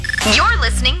You're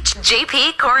listening to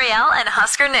JP, Coriel, and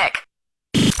Husker Nick.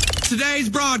 Today's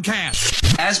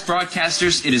broadcast. As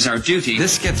broadcasters, it is our duty.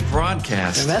 This gets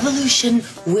broadcast. The revolution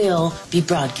will be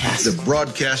broadcast. The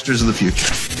broadcasters of the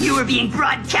future. You are being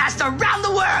broadcast around the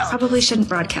world. Probably shouldn't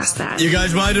broadcast that. You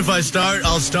guys mind if I start?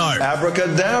 I'll start.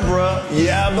 Abracadabra,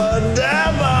 yabba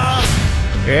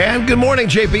dabba. And good morning,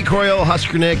 JP, Coriel,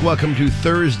 Husker Nick. Welcome to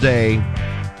Thursday,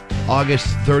 August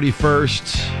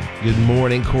 31st. Good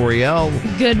morning, Coriel.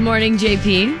 Good morning,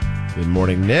 JP. Good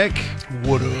morning, Nick.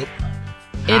 What up?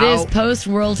 It is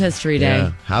post-World History Day.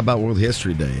 Yeah. How about World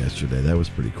History Day yesterday? That was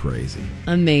pretty crazy.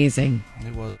 Amazing.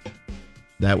 It was.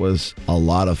 That was a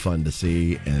lot of fun to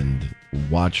see and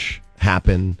watch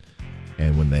happen.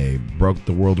 And when they broke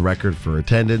the world record for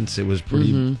attendance, it was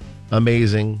pretty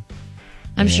amazing.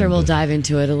 I'm sure we'll dive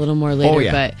into it a little more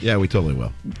later, but yeah, we totally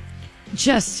will.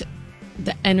 just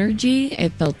the energy,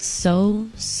 it felt so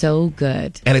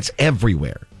good. And it's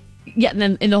everywhere. Yeah, and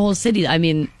then in the whole city, I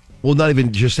mean... Well, not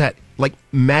even just that. Like,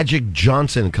 Magic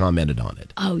Johnson commented on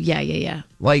it. Oh, yeah.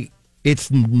 Like, it's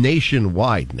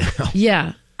nationwide now.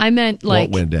 Yeah, I meant, like...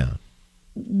 What went down?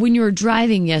 When you were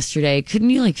driving yesterday, couldn't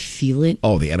you, like, feel it?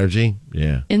 Oh, the energy?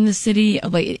 Yeah. In the city?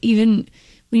 Like, even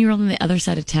when you were on the other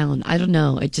side of town. I don't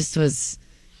know. It just was...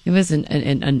 It was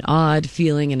an odd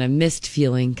feeling and a missed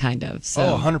feeling, kind of. So.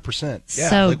 100%. Yeah,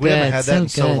 so like we haven't good, had that in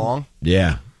so good. long.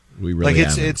 Yeah, we really like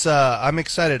haven't. it's I'm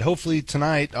excited. Hopefully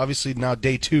tonight, obviously now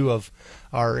day 2 of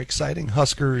our exciting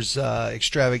Huskers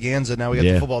extravaganza. Now we got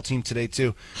the football team today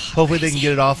too. Hopefully they can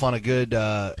get it off on a good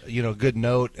good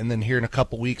note, and then here in a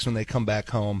couple weeks when they come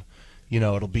back home,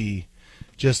 it'll be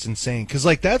just insane. Because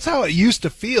like that's how it used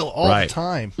to feel all the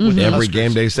time. With the Every Huskers.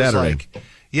 game day Saturday.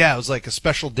 It was like a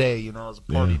special day, it was a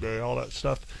party day, all that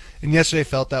stuff. And yesterday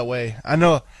felt that way. I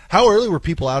know. How early were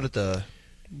people out at the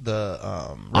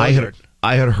I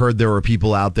had heard there were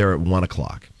people out there at 1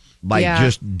 o'clock. Like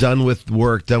just done with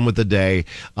work, done with the day.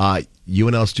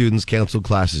 UNL students canceled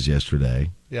classes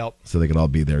yesterday. Yep. So they could all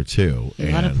be there too.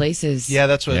 A lot of places. Yeah,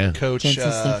 that's what Coach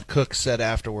Cancel Cook said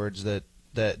afterwards. That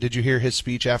did you hear his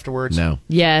speech afterwards? No.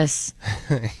 Yes.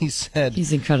 He said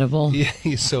he's incredible. Yeah,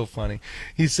 he's so funny.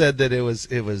 He said that it was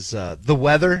the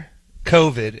weather,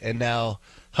 COVID, and now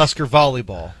Husker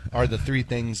volleyball are the 3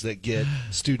 things that get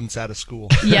students out of school.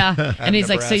 Yeah, and he's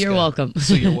like, "So you're welcome."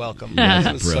 So you're welcome.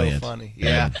 It was brilliant. so funny.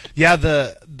 Yeah.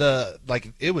 The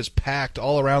like it was packed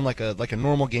all around like a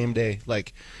normal game day,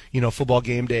 like football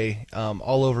game day,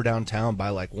 all over downtown by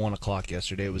like 1 o'clock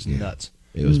yesterday. It was nuts.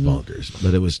 It was bonkers,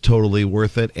 but it was totally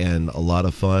worth it and a lot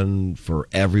of fun for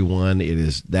everyone.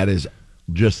 That is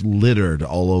just littered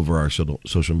all over our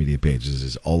social media pages.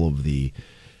 Is all of the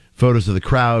photos of the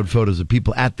crowd, photos of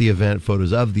people at the event,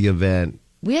 photos of the event.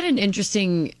 We had an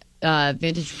interesting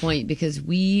vantage point because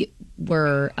we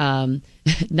were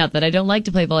not that I don't like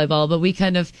to play volleyball, but we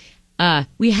kind of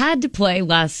we had to play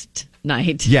last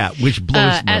night. Yeah, which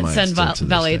blows my at mind. Sun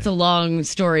Valley. It's a long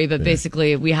story, but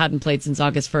basically we hadn't played since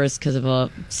August 1st because of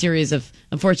a series of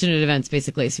unfortunate events,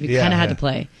 basically. So we kind of had to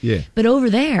play. Yeah. But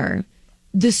over there,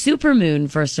 the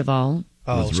supermoon, first of all,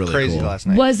 it was really crazy cool. last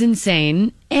night. Was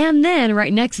insane. And then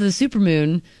right next to the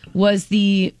supermoon was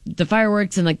the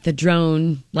fireworks and like the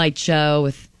drone light show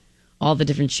with all the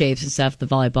different shapes and stuff, the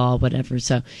volleyball, whatever.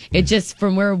 So it just,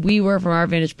 from where we were, from our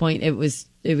vantage point, it was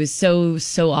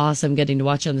so awesome getting to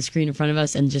watch it on the screen in front of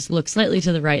us and just look slightly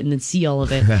to the right and then see all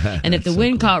of it. And if the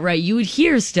wind caught right, you would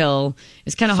hear still.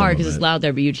 It's kind of hard because it's loud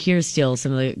there, but you'd hear still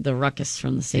some of the ruckus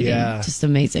from the stadium. Yeah. Just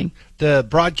amazing. The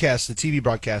TV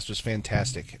broadcast was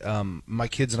fantastic. My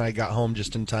kids and I got home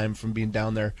just in time from being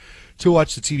down there to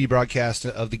watch the TV broadcast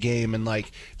of the game, and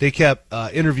like they kept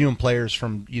interviewing players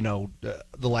from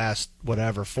the last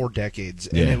 4 decades,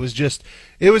 and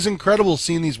it was incredible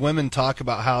seeing these women talk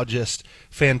about how just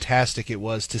fantastic it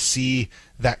was to see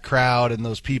that crowd and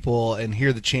those people and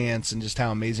hear the chants and just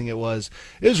how amazing it was.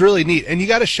 It was really neat, and you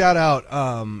got to shout out.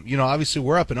 Obviously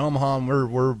we're up in Omaha,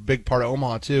 and we're a big part of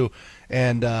Omaha too.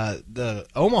 And the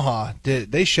Omaha,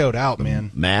 they showed out,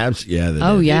 man. Mavs, yeah.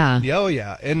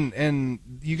 Yeah. And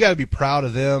you got to be proud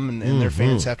of them, and their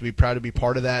fans have to be proud to be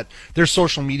part of that. Their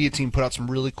social media team put out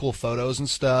some really cool photos and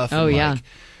stuff. Oh, and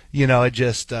it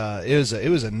just it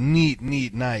was a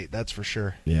neat night, that's for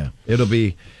sure. Yeah, it'll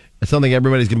be something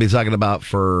everybody's going to be talking about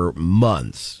for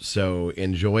months. So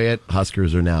enjoy it.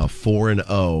 Huskers are now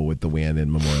 4-0 with the win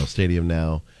in Memorial Stadium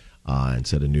now, and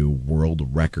set a new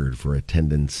world record for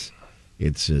attendance.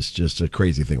 It's just a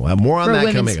crazy thing. We'll have more on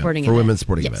that coming up. For women's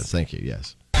sporting events. Thank you.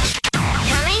 Yes.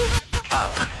 Coming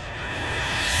up.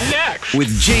 Next. With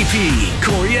JP,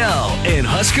 Coriel, and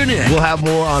Husker Nick. We'll have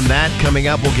more on that coming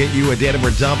up. We'll get you a datum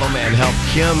or dump 'em and help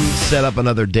Kim set up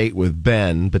another date with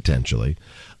Ben, potentially.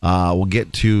 We'll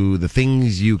get to the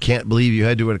things you can't believe you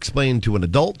had to explain to an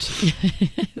adult.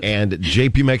 And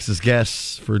JP makes his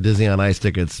guess for Disney on Ice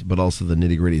tickets, but also the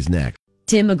nitty-gritty's next.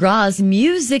 Tim McGraw's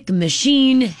music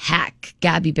machine hack.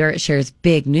 Gabby Barrett shares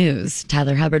big news.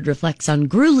 Tyler Hubbard reflects on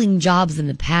grueling jobs in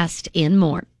the past and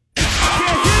more.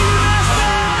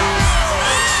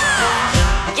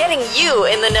 Getting you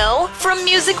in the know from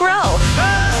Music Row.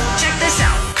 Check this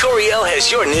out. Coriel has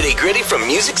your nitty gritty from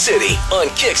Music City on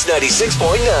Kix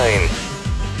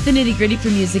 96.9. The nitty gritty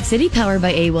from Music City, powered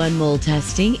by A1 mold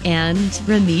testing and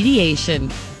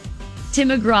remediation. Tim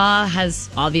McGraw has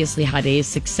obviously had a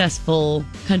successful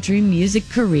country music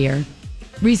career.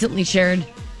 Recently shared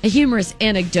a humorous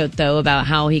anecdote, though, about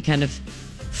how he kind of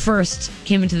first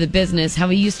came into the business, how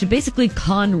he used to basically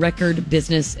con record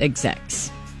business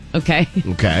execs. Okay?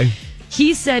 Okay.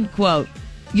 He said, quote,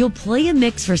 "You'll play a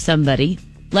mix for somebody,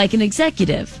 like an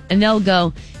executive, and they'll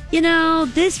go, you know,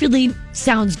 this really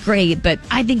sounds great, but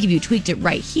I think if you tweaked it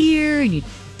right here, and you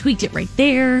tweaked it right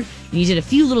there, and you did a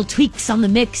few little tweaks on the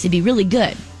mix, it'd be really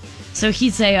good." So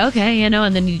he'd say, okay, you know,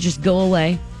 and then he'd just go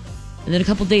away. And then a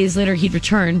couple days later, he'd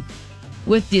return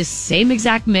with this same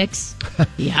exact mix.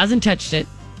 He hasn't touched it.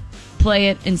 Play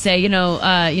it and say,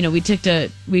 we took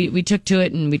to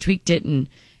it and we tweaked it, and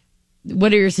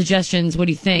what are your suggestions? What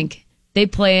do you think? They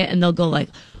play it and they'll go like,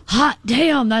 hot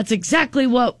damn, that's exactly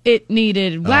what it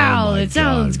needed. Wow, it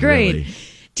sounds great. Really?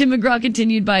 Tim McGraw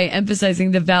continued by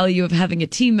emphasizing the value of having a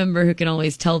team member who can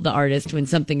always tell the artist when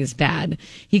something is bad.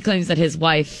 He claims that his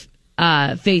wife,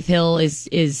 Faith Hill,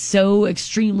 is so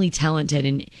extremely talented,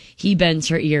 and he bends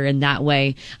her ear in that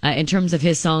way. In terms of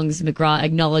his songs, McGraw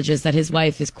acknowledges that his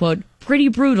wife is, quote, pretty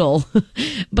brutal,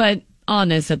 but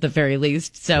honest at the very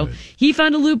least. So he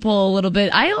found a loophole a little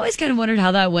bit. I always kind of wondered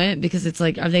how that went, because it's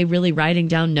like, are they really writing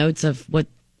down notes of what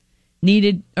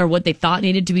needed or what they thought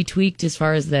needed to be tweaked as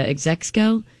far as the execs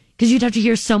go? Because you'd have to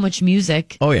hear so much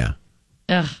music. Oh, yeah.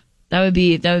 Ugh, that would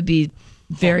be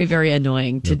very, very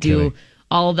annoying to do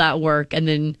all that work and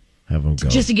then have them go.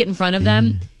 Just to get in front of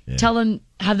them,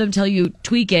 have them tell you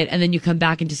tweak it, and then you come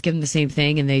back and just give them the same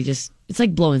thing, and it's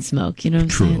like blowing smoke, you know what I'm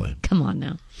saying? Come on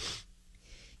now.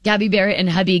 Gabby Barrett and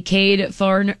hubby Cade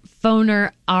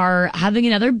Foner are having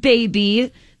another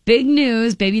baby. Big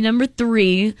news, baby number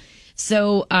 3.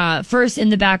 So first in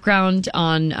the background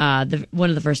on one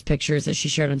of the first pictures that she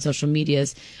shared on social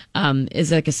medias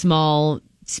is like a small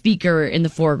speaker in the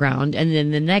foreground. And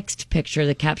then the next picture,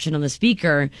 the caption on the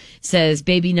speaker says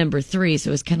baby number 3.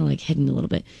 So it's kind of like hidden a little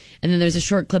bit. And then there's a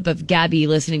short clip of Gabby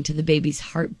listening to the baby's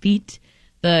heartbeat.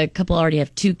 The couple already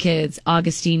have 2 kids,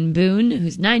 Augustine Boone,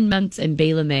 who's 9 months, and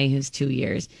Bayla May, who's 2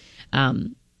 years.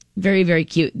 Very, very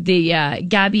cute. The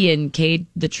Gabby and Cade,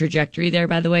 the trajectory there,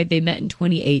 by the way, they met in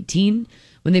 2018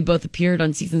 when they both appeared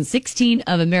on season 16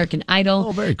 of American Idol.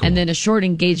 Oh, very cool. And then a short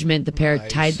engagement. The pair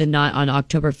tied the knot on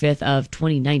October 5th of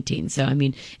 2019. So, I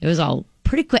mean, it was all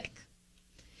pretty quick.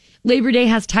 Labor Day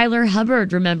has Tyler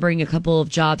Hubbard remembering a couple of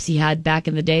jobs he had back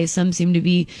in the day. Some seem to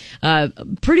be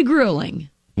pretty grueling.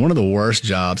 One of the worst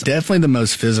jobs, definitely the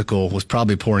most physical, was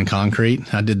probably pouring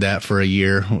concrete. I did that for a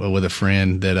year with a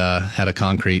friend that had a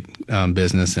concrete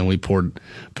business, and we poured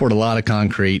a lot of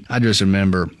concrete. I just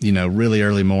remember, really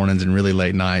early mornings and really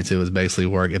late nights. It was basically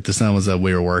work. If the sun was up,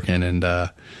 we were working, and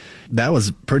that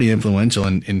was pretty influential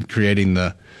in creating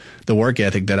the work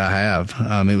ethic that I have.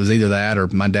 It was either that or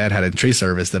my dad had a tree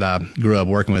service that I grew up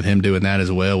working with him doing that as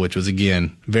well, which was,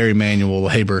 again, very manual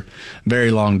labor,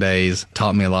 very long days,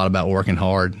 taught me a lot about working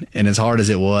hard. And as hard as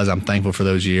it was, I'm thankful for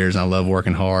those years. I love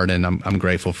working hard, and I'm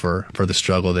grateful for the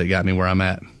struggle that got me where I'm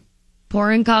at.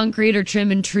 Pouring concrete or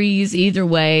trimming trees, either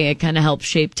way, it kind of helped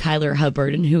shape Tyler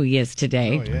Hubbard and who he is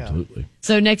today. Oh, yeah. Absolutely.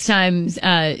 So next time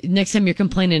you're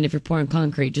complaining if you're pouring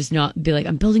concrete, just not be like,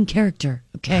 I'm building character,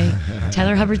 okay?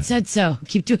 Tyler Hubbard said so.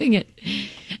 Keep doing it.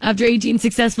 After 18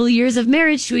 successful years of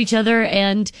marriage to each other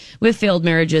and with failed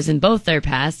marriages in both their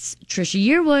pasts, Trisha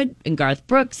Yearwood and Garth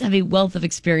Brooks have a wealth of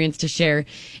experience to share.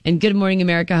 And Good Morning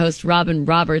America host Robin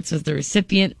Roberts was the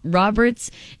recipient.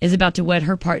 Roberts is about to wed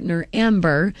her partner,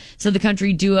 Amber. So the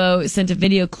country duo sent a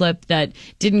video clip that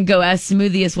didn't go as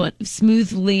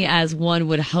smoothly as one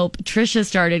would hope. Trisha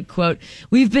started, quote,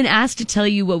 "We've been asked to tell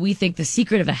you what we think the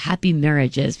secret of a happy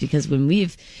marriage is, because when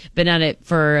we've been at it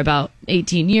for about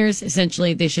 18 years,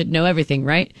 essentially they should know everything,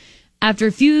 right?" After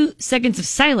a few seconds of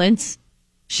silence,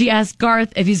 she asked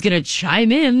Garth if he's going to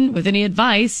chime in with any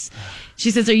advice. She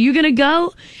says, "Are you going to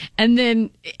go?" And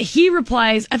then he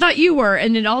replies, "I thought you were."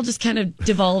 And it all just kind of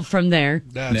devolved from there.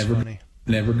 That's funny.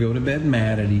 Never go to bed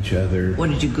mad at each other. What,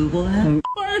 did you Google that?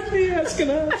 Why are they asking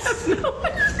us?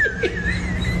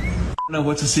 Know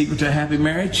what's the secret to a happy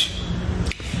marriage?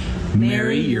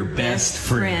 Marry your best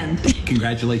friend.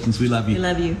 Congratulations, we love you. We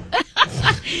love you.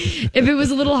 If it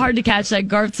was a little hard to catch, like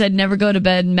Garth said, never go to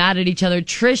bed mad at each other.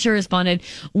 Trisha responded,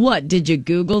 what, did you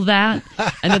Google that?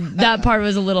 And that part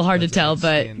was a little hard to tell,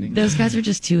 but those guys are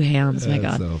just two hams, my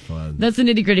God. So fun. That's the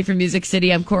nitty gritty from Music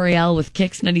City. I'm Coriel with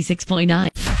Kicks 96.9.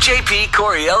 JP,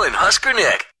 Coriel, and Husker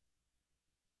Nick.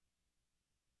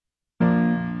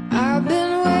 I've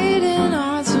been waiting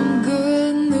on some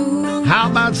good news. How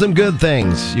about some good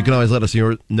things? You can always let us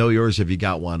know yours if you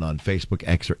got one on Facebook,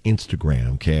 X, or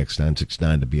Instagram,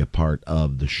 KX969, to be a part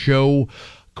of the show.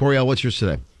 Coriel, what's yours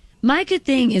today? My good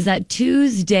thing is that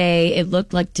Tuesday, it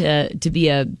looked like to be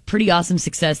a pretty awesome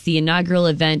success. The inaugural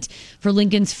event for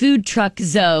Lincoln's Food Truck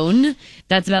Zone.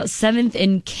 That's about 7th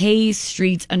and K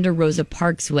Streets under Rosa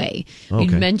Parks Way. Okay. We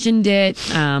mentioned it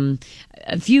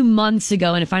a few months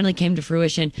ago, and it finally came to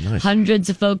fruition. Nice. Hundreds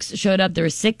of folks showed up. There were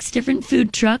 6 different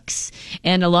food trucks,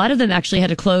 and a lot of them actually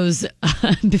had to close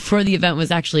before the event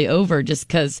was actually over, just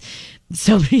because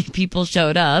so many people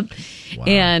showed up. Wow.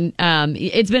 And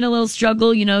it's been a little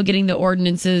struggle, getting the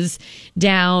ordinances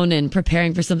down and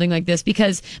preparing for something like this,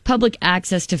 because public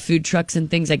access to food trucks and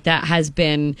things like that has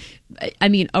been,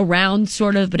 around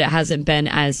sort of, but it hasn't been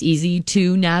as easy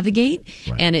to navigate.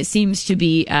 Right. And it seems to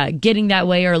be getting that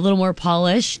way, or a little more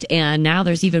polished. And now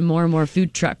there's even more and more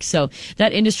food trucks. So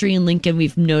that industry in Lincoln,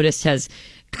 we've noticed, has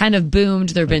kind of boomed.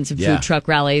 There have been some food truck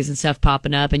rallies and stuff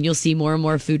popping up, and you'll see more and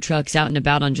more food trucks out and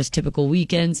about on just typical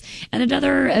weekends and at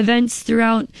other events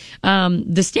throughout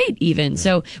the state even.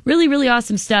 So really, really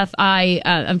awesome stuff. I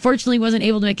unfortunately wasn't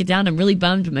able to make it down. I'm really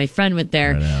bummed, but my friend went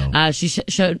there. She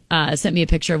sent me a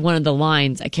picture of one of the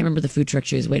lines. I can't remember the food truck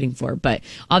she was waiting for, but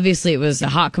obviously it was a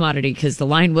hot commodity because the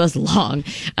line was long.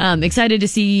 Excited to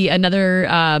see another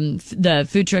the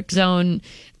food truck zone.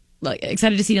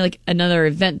 Excited to see another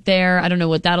event there. I don't know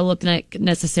what that'll look like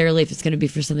necessarily, if it's going to be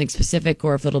for something specific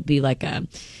or if it'll be like a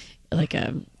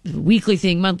weekly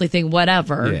thing, monthly thing,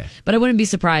 whatever. Yeah. But I wouldn't be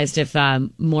surprised if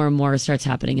more and more starts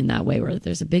happening in that way, where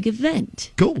there's a big event.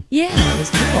 Cool. Yeah, it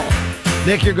was cool.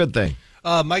 Nick, your good thing.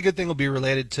 My good thing will be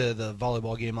related to the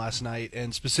volleyball game last night,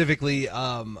 and specifically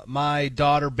my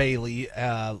daughter Bailey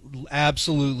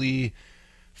absolutely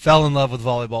fell in love with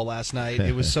volleyball last night.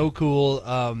 It was so cool.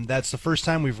 That's the first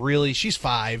time we've really... She's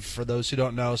 5, for those who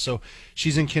don't know, so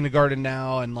she's in kindergarten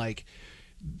now, and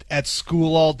at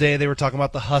school all day they were talking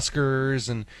about the Huskers,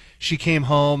 and she came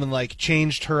home and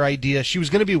changed her idea. She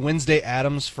was going to be Wednesday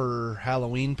Addams for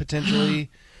Halloween potentially,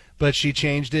 but she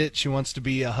changed it. She wants to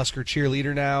be a Husker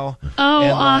cheerleader now. Oh,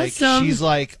 and awesome. She's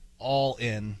all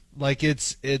in.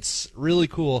 It's really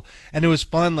cool, and it was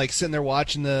fun sitting there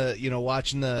watching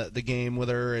the game with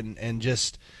her, and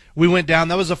just we went down.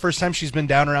 That was the first time she's been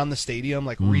down around the stadium,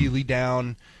 really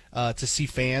down to see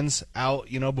fans out,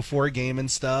 before a game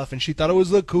and stuff. And she thought it was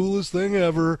the coolest thing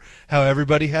ever, how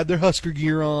everybody had their Husker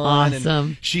gear on. Awesome.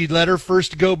 And she led her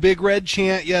first Go Big Red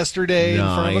chant yesterday in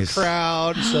front of a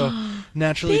crowd. So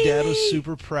naturally, Dad was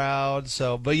super proud.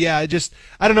 So, but yeah, I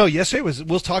don't know. Yesterday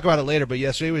we'll talk about it later, but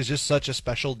yesterday was just such a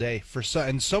special day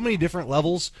and so many different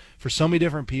levels for so many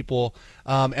different people.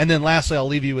 And then lastly, I'll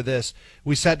leave you with this.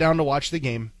 We sat down to watch the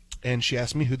game, and she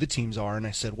asked me who the teams are, and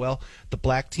I said, well, the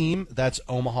black team, that's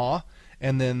Omaha,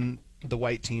 and then the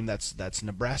white team, that's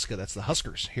Nebraska, that's the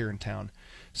Huskers here in town.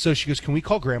 So she goes, can we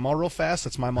call Grandma real fast?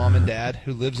 That's my mom and dad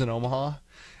who lives in Omaha.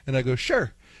 And I go,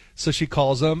 sure. So she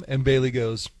calls them, and Bailey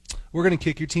goes, we're going to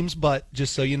kick your team's butt,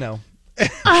 just so you know.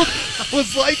 I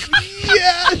was like,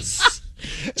 yes!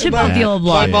 Chip off the old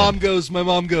block. My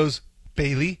mom goes,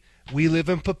 Bailey, we live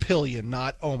in Papillion,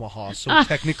 not Omaha, so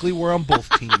technically we're on both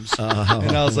teams.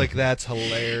 And I was like, that's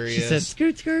hilarious. She said,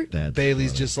 skirt, skirt. That's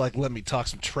Bailey's funny. just let me talk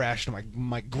some trash to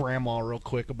my grandma real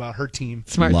quick about her team.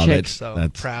 Smart Love chick. it. So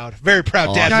That's proud. Very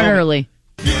proud, Dad. Start early.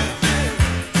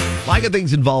 My good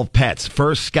things involve pets.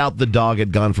 First, Scout the dog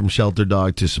had gone from shelter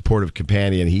dog to supportive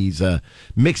companion. He's a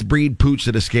mixed breed pooch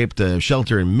that escaped a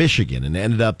shelter in Michigan and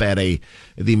ended up at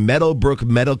the Meadowbrook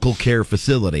Medical Care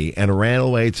Facility and ran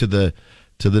away to the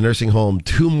nursing home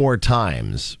 2 more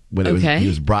times when he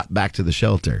was brought back to the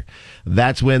shelter.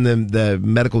 That's when the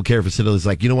medical care facility is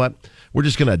like, you know what? We're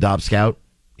just going to adopt Scout.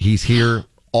 He's here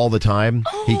all the time.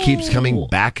 He keeps coming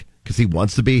back because he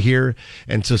wants to be here.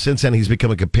 And so since then, he's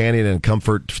become a companion and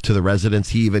comfort to the residents.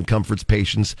 He even comforts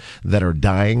patients that are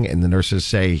dying, and the nurses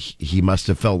say he must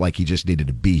have felt like he just needed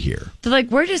to be here. They're like,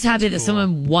 we're just happy that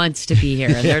someone wants to be here.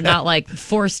 And they're not like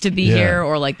forced to be here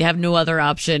or like they have no other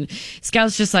option.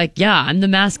 Scout's just like, yeah, I'm the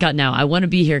mascot now. I want to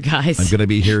be here, guys. I'm going to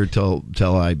be here till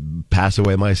I pass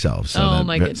away myself. So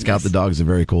my goodness. Scout the dog is a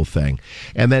very cool thing.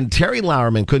 And then Terry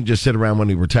Lauerman couldn't just sit around when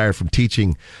he retired from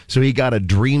teaching, so he got a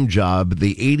dream job.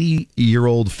 The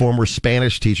 80-year-old former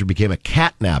Spanish teacher became a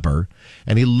cat napper,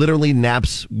 and he literally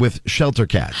naps with shelter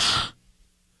cats.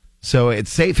 So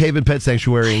it's Safe Haven Pet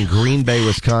Sanctuary in Green Bay,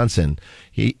 Wisconsin.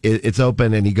 It's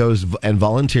open, and he goes and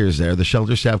volunteers there. The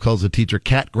shelter staff calls the teacher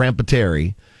Cat Grandpa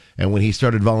Terry, and when he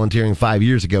started volunteering 5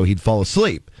 years ago, he'd fall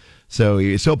asleep. So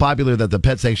he's so popular that the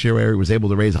pet sanctuary was able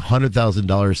to raise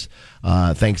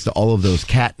 $100,000 thanks to all of those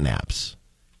cat naps.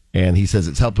 And he says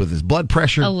it's helped with his blood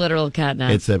pressure. A literal cat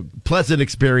nap. It's a pleasant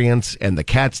experience, and the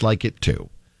cats like it too.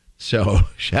 So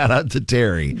shout out to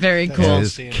Terry. Very cool. And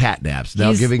his cat naps.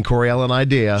 Now giving Coriel an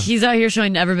idea. He's out here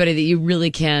showing everybody that you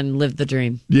really can live the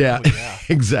dream. Yeah,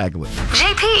 exactly.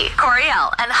 JP,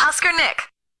 Coriel, and Husker Nick.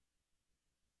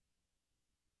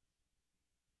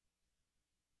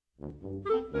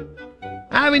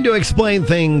 Having to explain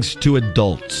things to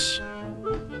adults.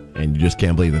 And you just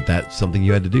can't believe that that's something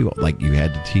you had to do. Like you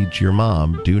had to teach your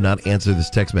mom, do not answer this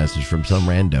text message from some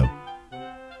rando.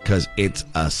 Because it's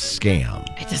a scam.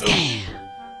 It's a scam.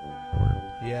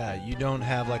 Yeah, you don't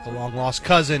have like a long-lost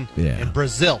cousin Yeah. in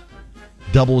Brazil.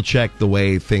 Double check the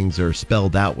way things are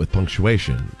spelled out with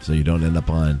punctuation so you don't end up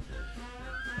on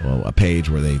a page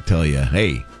where they tell you,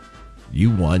 hey, you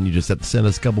won, you just have to send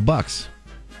us a couple bucks.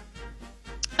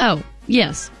 Oh,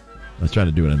 yes. I was trying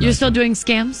to do it. You're still doing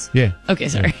scams? Yeah. Okay,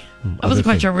 sorry. Yeah. I wasn't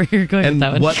quite sure where you were going with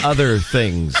that one. What other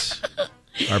things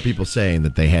are people saying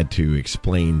that they had to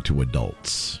explain to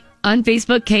adults? On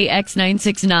Facebook,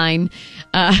 KX969,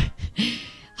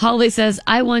 Holiday says,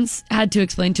 I once had to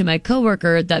explain to my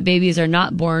coworker that babies are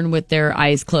not born with their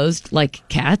eyes closed like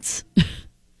cats.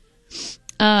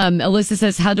 Alyssa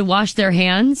says how to wash their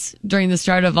hands during the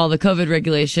start of all the COVID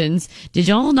regulations. Did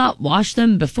y'all not wash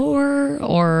them before?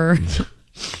 Or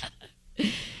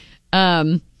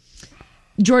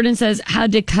Jordan says how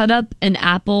to cut up an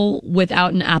apple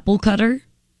without an apple cutter.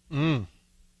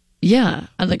 Yeah,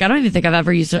 I don't even think I've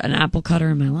ever used an apple cutter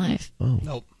in my life. Oh,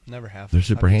 nope, never have. They're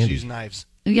super I've just handy. used knives.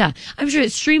 Yeah, I'm sure it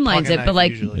streamlines Pocket it, but knife,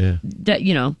 like usually.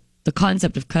 that, the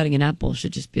concept of cutting an apple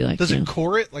should just be like. Does it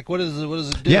core it? Like what does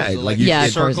it do? Yeah, Is it like Yeah,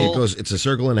 it circle? goes. It's a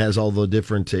circle and has all the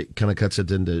different. It kind of cuts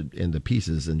it into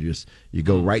pieces, and you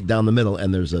go right down the middle,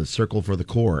 and there's a circle for the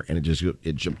core, and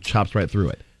it chops right through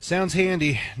it. Sounds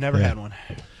handy. Never had one.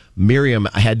 Miriam,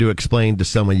 I had to explain to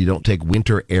someone you don't take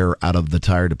winter air out of the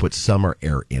tire to put summer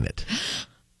air in it.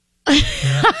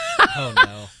 Oh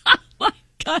no.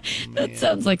 God, that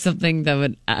sounds like something that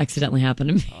would accidentally happen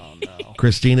to me. Oh no.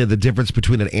 Christina, the difference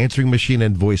between an answering machine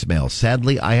and voicemail.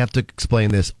 Sadly, I have to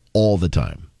explain this all the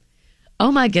time.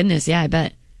 Oh my goodness, yeah, I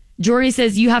bet. Jory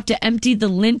says you have to empty the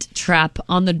lint trap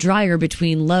on the dryer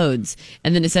between loads.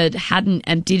 And then it said hadn't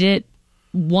emptied it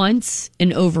once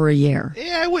in over a year.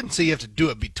 Yeah, I wouldn't say you have to do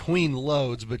it between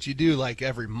loads, but you do like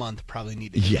every month probably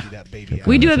need to empty that baby out.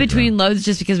 We do it between loads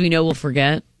just because we know we'll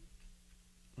forget.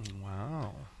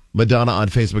 Wow. Madonna on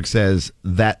Facebook says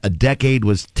that a decade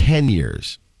was 10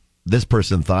 years. This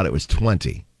person thought it was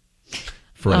 20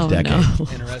 for a decade. No.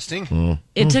 Interesting.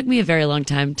 It took me a very long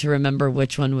time to remember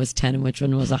which one was 10 and which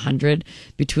one was 100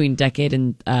 between decade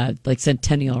and like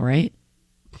centennial, right?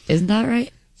 Isn't that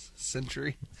right?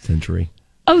 Century.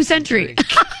 Oh, century.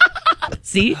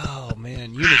 See? Oh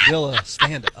man, Unadilla,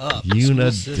 stand up.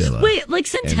 Unadilla. Wait, like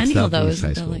centennial though, Southeast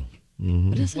isn't High that like? Mm-hmm.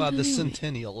 What is Well, the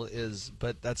centennial? centennial is,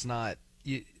 but that's not.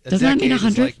 Doesn't that mean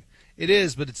 100? Like, it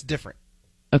is, but it's different.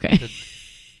 Okay.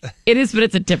 It is, but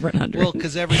it's a different 100. Well,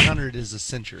 because every 100 is a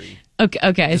century. Okay,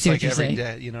 I Just see like what you're every saying.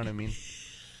 day, you know what I mean?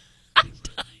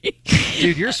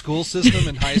 Dude, your school system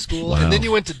in high school, Wow. and then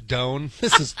you went to Doane.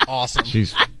 This is awesome.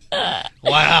 Jeez.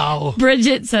 Wow.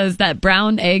 Bridget says that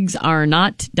brown eggs are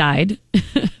not dyed.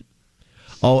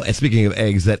 Oh, and speaking of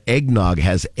eggs, that eggnog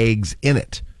has eggs in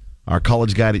it. Our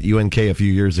college guide at UNK a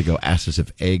few years ago asked us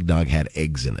if eggnog had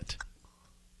eggs in it.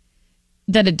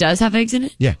 That it does have eggs in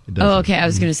it? Yeah, it does. Oh, okay. I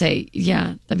was going to say,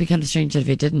 yeah, that'd be kind of strange if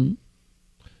it didn't.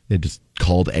 It just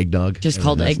called eggnog. Just and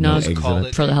called there's no eggnog eggs in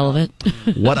it. for the hell of it.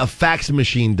 What a fax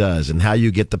machine does and how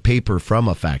you get the paper from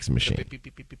a fax machine.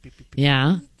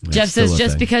 Yeah. That's Jeff says still a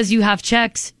just thing. because you have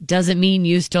checks doesn't mean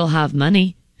you still have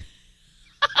money.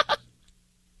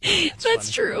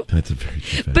 That's true. That's a very good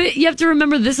fact. But you have to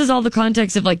remember this is all the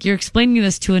context of like you're explaining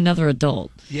this to another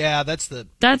adult. Yeah, that's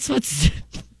what's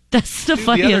That's the Dude,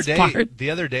 funniest part.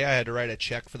 The other day, I had to write a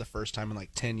check for the first time in like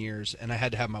 10 years, and I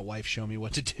had to have my wife show me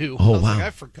what to do. Oh, I was wow. like, I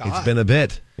forgot. It's been a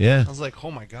bit. Yeah. I was like,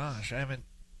 oh my gosh,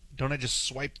 don't I just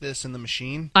swipe this in the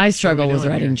machine? I struggle What are we with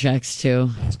doing writing here? checks too.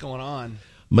 What's going on?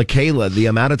 Michaela, the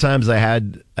amount of times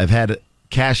I've had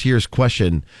cashier's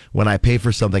question when I pay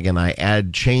for something and I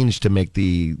add change to make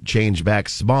the change back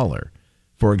smaller.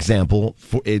 For example,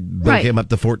 bill came up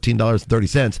to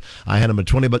 $14.30. I had him a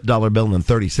 $20 bill and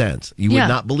 30 cents. You would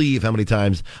not believe how many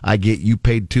times I get you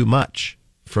paid too much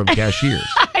from cashiers.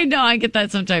 I know, I get that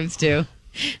sometimes too.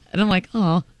 And I'm like,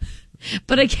 oh.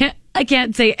 But I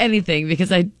can't say anything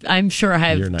because I'm sure I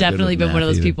have definitely been one of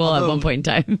those people at one point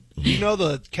in time. You know,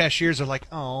 the cashiers are like,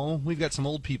 oh, we've got some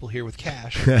old people here with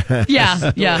cash.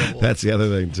 Yeah. That's the other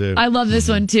thing, too. I love this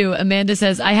one, too. Amanda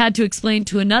says, I had to explain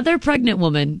to another pregnant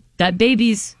woman that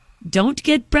babies don't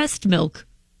get breast milk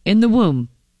in the womb.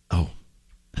 Oh.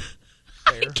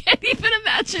 I can't even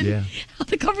imagine how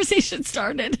the conversation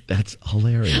started. That's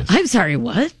hilarious. I'm sorry,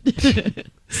 what?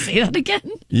 Say that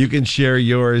again? You can share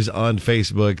yours on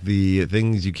Facebook, the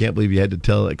things you can't believe you had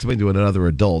to explain to another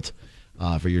adult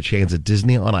for your chance at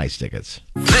Disney on Ice tickets.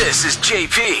 This is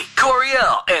JP,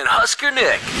 Coriel, and Husker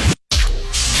Nick.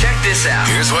 Check this out.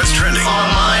 Here's what's trending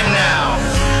online now.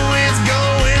 It's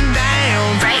going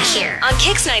down Right here on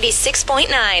Kix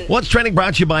 96.9. What's trending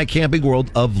brought to you by Camping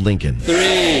World of Lincoln.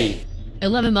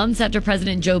 11 months after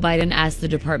President Joe Biden asked the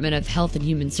Department of Health and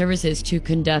Human Services to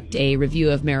conduct a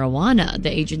review of marijuana, the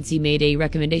agency made a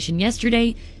recommendation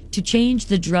yesterday to change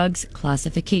the drug's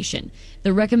classification.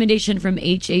 The recommendation from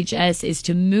HHS is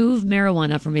to move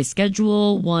marijuana from a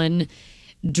Schedule 1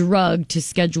 drug to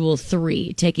Schedule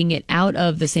 3, taking it out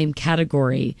of the same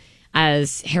category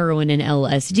as heroin and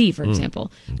LSD, for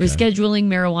example. Okay. Rescheduling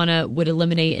marijuana would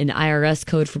eliminate an IRS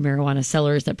code for marijuana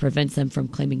sellers that prevents them from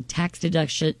claiming tax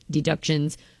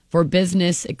deductions for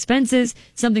business expenses,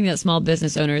 something that small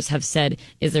business owners have said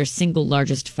is their single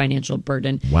largest financial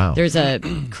burden. Wow. There's a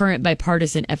current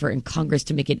bipartisan effort in Congress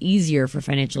to make it easier for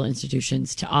financial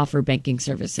institutions to offer banking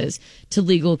services to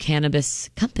legal cannabis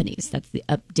companies. That's the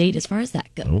update as far as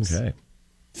that goes. Okay.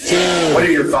 What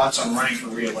are your thoughts on running for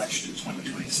re-election in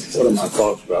 2026? What are my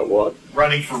thoughts about what?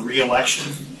 Running for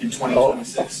re-election in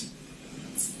 2026.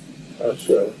 That's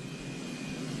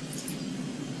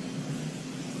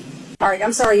All right,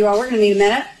 I'm sorry, you all. We're going to need a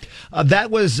minute.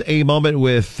 That was a moment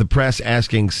with the press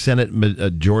asking Senate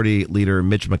Majority Leader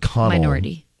Mitch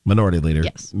McConnell. Minority Leader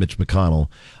Mitch McConnell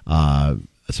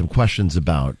some questions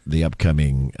about the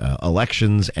upcoming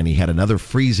elections, and he had another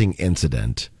freezing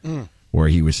incident where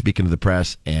he was speaking to the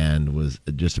press and was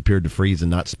just appeared to freeze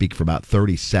and not speak for about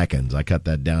 30 seconds. I cut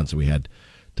that down so we had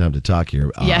time to talk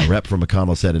here. A rep from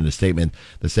McConnell said in a statement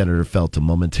the senator felt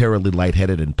momentarily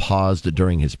lightheaded and paused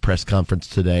during his press conference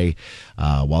today.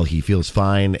 While he feels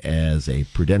fine as a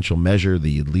prudential measure,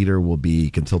 the leader will be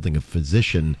consulting a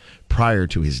physician prior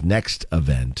to his next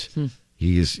event.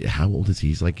 He is, how old is he?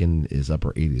 He's like in his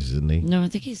upper 80s, isn't he? No, I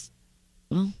think he's,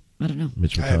 well, I don't know.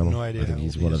 Mitch McConnell. I have no idea. I think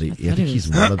he's one of the. I I think he's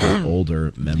one of the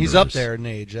older members. He's up there in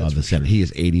age. Of the Senate. He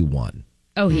is 81.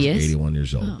 Oh, he He's is 81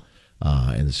 years old. Oh.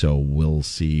 And so we'll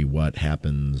see what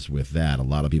happens with that. A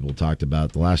lot of people talked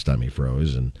about the last time he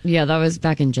froze, and yeah, that was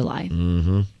back in July.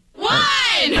 Mm-hmm. One!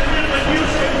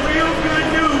 Real good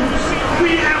news.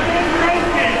 We have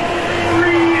broken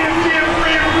 3-year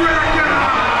record.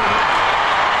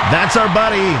 That's our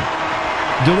buddy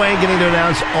Dwayne getting to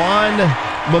announce on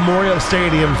Memorial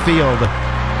Stadium field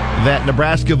that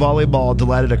Nebraska volleyball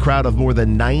delighted a crowd of more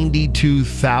than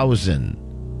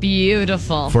 92,000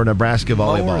 Beautiful. for Nebraska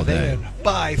volleyball More day. than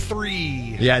by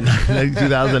 3. Yeah,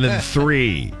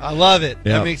 2003. I love it.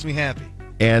 Yeah. That makes me happy.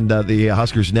 And the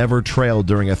Huskers never trailed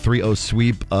during a 3-0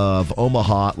 sweep of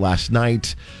Omaha last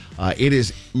night. It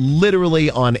is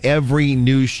literally on every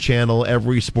news channel,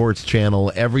 every sports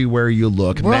channel, everywhere you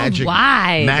look.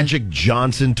 Worldwide. Magic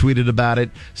Johnson tweeted about it.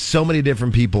 So many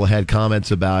different people had comments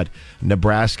about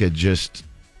Nebraska just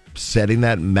setting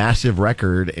that massive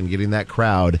record and getting that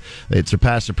crowd. It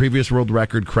surpassed the previous world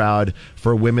record crowd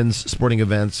for women's sporting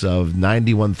events of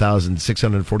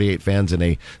 91,648 fans in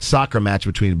a soccer match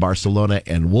between Barcelona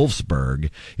and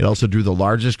Wolfsburg. It also drew the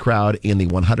largest crowd in the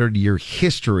 100-year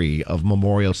history of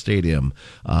Memorial Stadium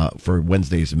for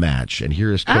Wednesday's match. And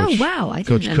here is Coach, I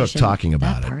Coach didn't Cook understand talking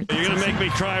about that it. part. You're going to make me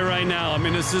cry right now. I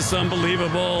mean, this is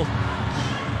unbelievable.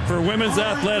 For women's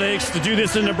athletics to do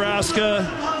this in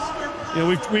Nebraska, you know,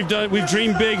 we've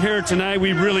dreamed big here tonight.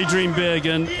 We really dreamed big,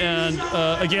 and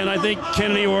again, I think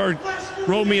Kennedy Orr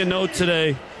wrote me a note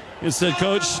today and said,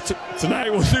 "Coach,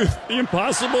 tonight we'll do the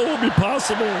impossible will be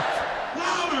possible."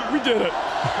 We did it.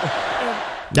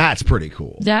 That's pretty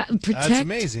cool. That protect That's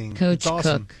amazing. Coach It's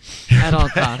awesome. Cook at all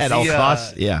costs. At all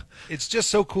costs, yeah. It's just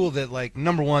so cool that, like,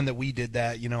 number one, that we did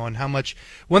that, and how much.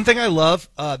 One thing I love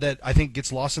that I think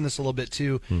gets lost in this a little bit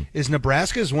too is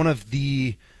Nebraska is one of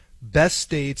the best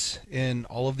states in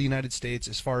all of the United States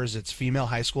as far as its female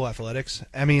high school athletics.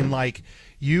 I mean, like,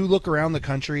 you look around the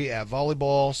country at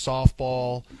volleyball,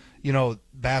 softball,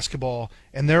 basketball,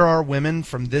 and there are women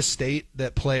from this state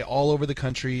that play all over the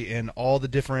country in all the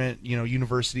different,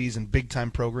 universities and big time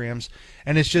programs.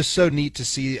 And it's just so neat to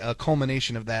see a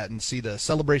culmination of that and see the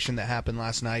celebration that happened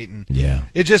last night. And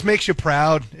it just makes you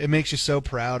proud. It makes you so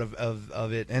proud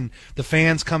of it. And the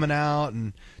fans coming out.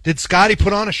 And did Scotty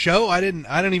put on a show? I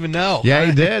don't even know. Yeah,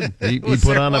 he did. He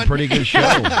put on a pretty good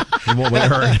show from what we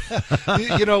heard.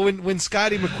 When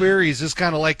Scotty McQuarrie is just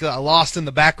kind of like a lost in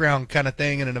the background kind of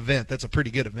thing in an event, that's a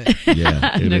pretty good event.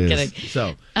 Yeah, it No is. kidding.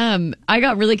 So, I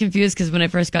got really confused because when I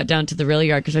first got down to the rail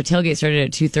yard, because our tailgate started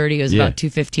at 2:30, it was about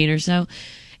 2:15 or so.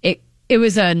 It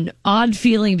was an odd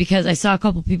feeling because I saw a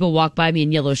couple people walk by me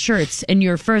in yellow shirts, and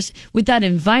with that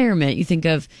environment,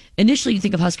 initially you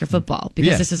think of Husker football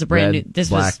because this is a brand new,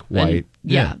 black, white.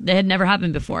 Yeah, that had never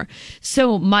happened before.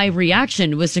 So my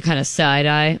reaction was to kind of side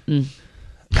eye.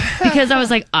 Because I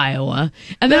was like, Iowa.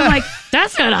 And then I'm like,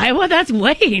 that's not Iowa, that's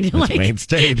Wayne. That's Wayne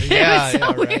State. It was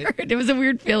so weird. It was a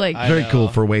weird feeling. Very cool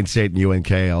for Wayne State and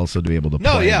UNK also to be able to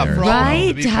play there. for all Right?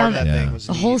 to be To part of have that thing was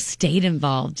a whole state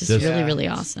involved. Just really, really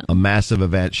awesome. A massive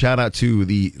event. Shout out to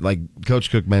like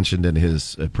Coach Cook mentioned in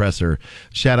his presser,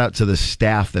 shout out to the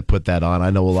staff that put that on. I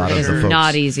know a lot of the folks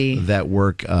not easy. that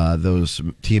work those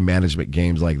team management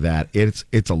games like that. It's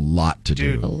a lot to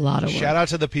do. A lot of work. Shout out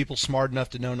to the people smart enough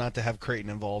to know not to have Creighton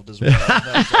involved as well.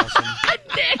 That's awesome.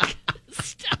 Nick,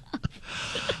 stop.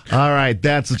 All right,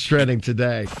 that's what's trending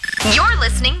today. You're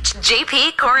listening to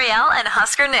JP, Coriel, and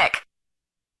Husker Nick.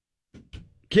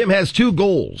 Kim has 2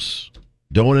 goals.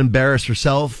 Don't embarrass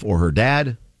herself or her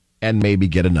dad, and maybe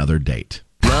get another date.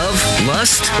 Love,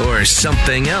 lust, or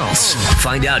something else?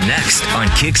 Find out next on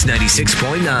Kix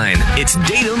 96.9. It's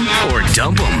Date 'em or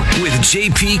Dump 'em with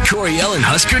JP, Coriel, and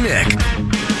Husker Nick.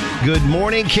 Good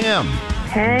morning, Kim.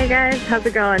 Hey guys, how's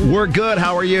it going? We're good.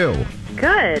 How are you?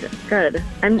 Good.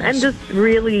 I'm just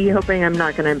really hoping I'm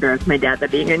not going to embarrass my dad by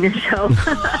being on your show.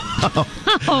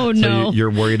 Oh no! So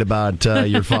you're worried about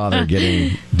your father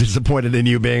getting disappointed in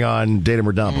you being on Date 'em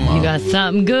or Dump 'em. You got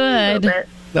something good.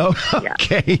 Oh,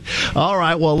 okay. All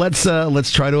right. Well, let's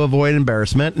try to avoid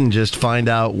embarrassment and just find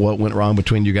out what went wrong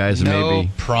between you guys, and maybe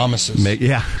promises.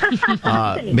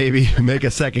 Maybe make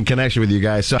a second connection with you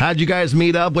guys. So, how'd you guys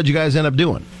meet up? What'd you guys end up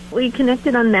doing? We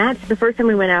connected on Match. The first time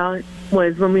we went out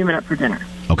was when we went out for dinner.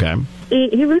 Okay.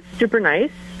 He was super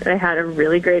nice. I had a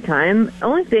really great time.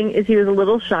 Only thing is he was a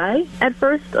little shy at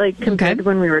first, like compared to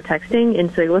when we were texting,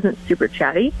 and so he wasn't super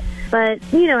chatty. But,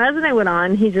 as the night went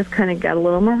on, he just kind of got a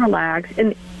little more relaxed.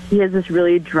 And he has this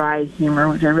really dry humor,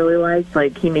 which I really liked.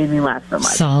 Like, he made me laugh so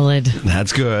much. Solid.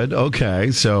 That's good.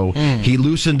 Okay. So he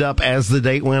loosened up as the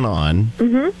date went on.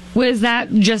 Mm-hmm. Was that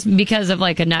just because of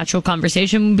like a natural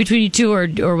conversation between you two,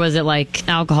 or was it like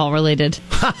alcohol related?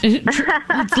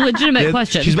 It's a legitimate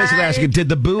question. She's basically asking, did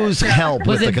the booze help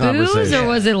Was with it the booze conversation? or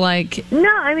was it like?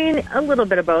 No, I mean, a little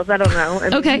bit of both. I don't know. I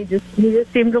mean, Okay. He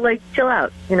just seemed to, like, chill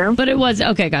out, But it was,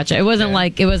 okay, gotcha. It wasn't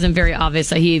like, it wasn't very obvious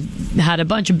that he had a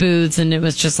bunch of booths and it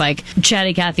was just like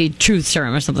Chatty Cathy truth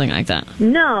serum or something like that.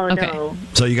 No, Okay. no.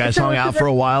 So you guys hung out for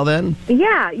a while then?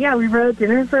 Yeah, we rode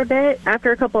dinner for a bit.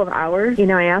 After a couple of hours,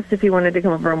 I asked if he wanted to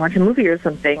come over and watch a movie or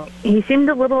something. He seemed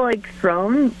a little, like,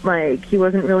 thrown, like he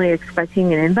wasn't really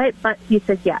expecting an invite, but he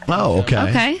said yes. Oh, okay.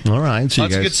 Okay. All right. So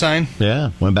That's you a guys, good sign.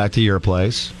 Yeah. Went back to your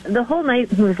place. The whole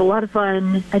night was a lot of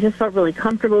fun. I just felt really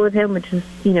comfortable with him, which is,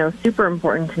 super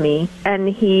important to me. And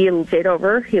he stayed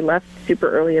over. He left super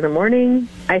early in the morning.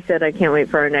 I said, I can't wait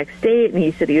for our next date. And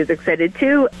he said he was excited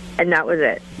too. And that was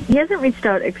it. He hasn't reached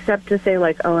out except to say,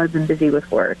 like, oh, I've been busy with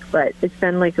work. But it's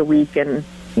been like a week, and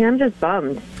I'm just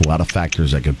bummed. A lot of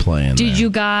factors that could play in Did there. you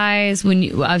guys, when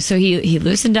you, so he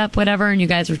loosened up, whatever, and you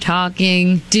guys were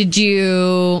talking, did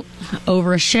you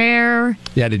overshare?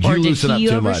 Yeah, did you Or did loosen up he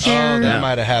too much? overshare? Oh, that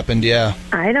might have happened, yeah.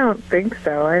 I don't think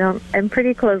so. I'm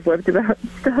pretty close-lipped about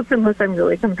stuff unless I'm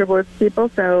really comfortable with people.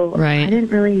 So Right. I didn't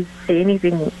really say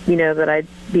anything, that I'd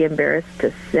be embarrassed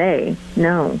to say.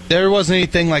 No. There wasn't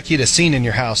anything like you'd have seen in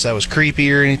your house that was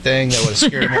creepy or anything that would have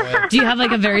scared him away. Do you have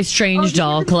like a very strange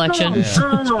doll collection? It's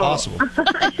possible.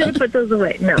 I should have put those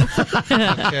away. No.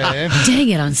 Okay. Dang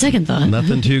it, on second thought.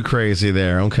 Nothing too crazy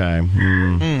there. Okay.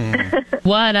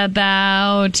 What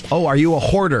about? Oh, are you a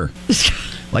hoarder?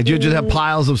 Like, you just have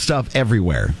piles of stuff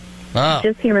everywhere?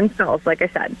 Just human skulls, like I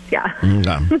said. Yeah.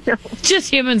 Okay. Just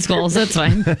human skulls. That's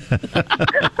fine.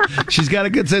 She's got a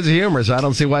good sense of humor, so I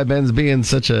don't see why Ben's being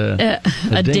such a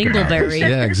dingleberry.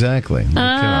 Yeah, exactly.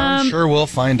 I'm sure we'll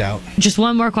find out. Just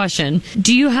one more question.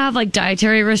 Do you have like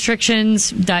dietary restrictions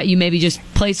that you maybe just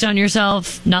placed on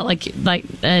yourself? Not like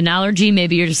an allergy.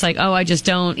 Maybe you're just like, oh, I just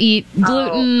don't eat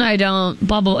gluten. I don't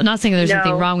blah blah. Not saying there's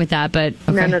anything wrong with that, but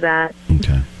okay. None of that.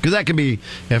 Okay. Because that can be,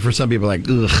 for some people, like,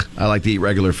 ugh, I like to eat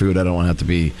regular food. I don't want to have to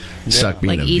be stuck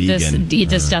being like a vegan. Eat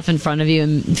this stuff in front of you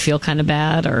and feel kind of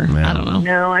bad, or I don't know.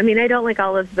 No, I mean, I don't like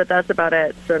olives, but that's about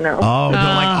it, so no. Oh, don't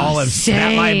like olives. Same.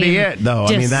 That might be it, though.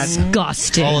 I mean, that's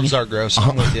disgusting. Olives are gross.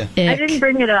 I'm with you. I didn't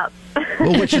bring it up.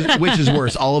 Well, which is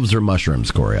worse, olives or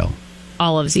mushrooms, Coriel?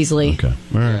 Olives easily. Okay.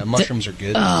 All right. Yeah, mushrooms are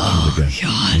good. Oh,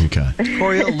 God. Okay.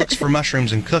 Coriel looks for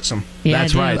mushrooms and cooks them. Yeah,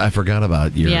 that's right. I forgot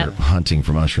about your hunting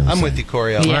for mushrooms. I'm with you,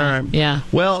 Coriel. Yeah. All right. Yeah.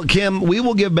 Well, Kim, we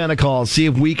will give Ben a call, see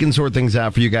if we can sort things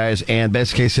out for you guys. And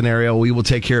best case scenario, we will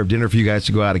take care of dinner for you guys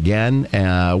to go out again.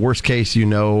 Worst case, you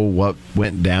know what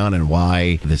went down and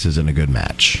why this isn't a good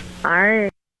match. All right.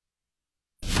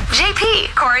 JP,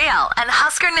 Coriel, and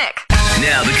Husker Nick.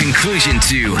 Now the conclusion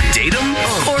to Date 'em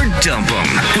or Dump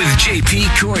 'em with JP,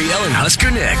 Coriel, and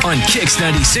Husker Nick on Kix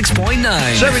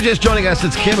 96.9. So if you're just joining us,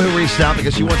 it's Kim who reached out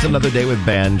because she wants another day with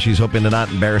Ben. She's hoping to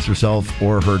not embarrass herself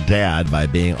or her dad by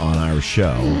being on our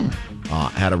show.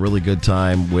 Had a really good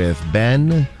time with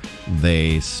Ben.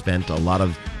 They spent a lot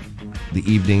of the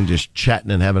evening just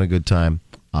chatting and having a good time.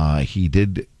 He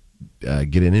did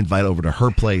get an invite over to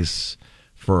her place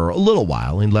for a little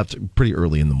while and left pretty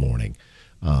early in the morning.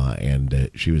 And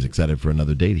she was excited for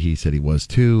another date. He said he was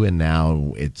too. And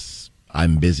now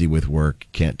I'm busy with work.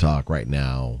 Can't talk right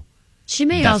now. She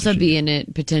may also be in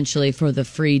it potentially for the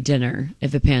free dinner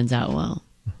if it pans out well.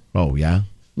 Oh, yeah?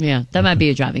 Yeah, that might be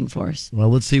a driving force. Well,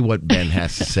 let's see what Ben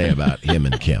has to say about him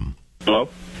and Kim. Hello?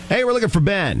 Hey, we're looking for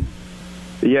Ben.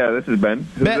 Yeah, this is Ben.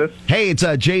 Who's this? Hey, it's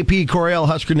JP, Coriel,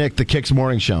 Husker Nick, the Kix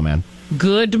Morning Show, man.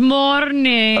 Good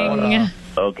morning.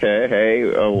 Okay,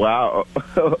 hey, wow.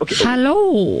 Okay.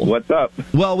 Hello. What's up?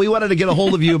 Well, we wanted to get a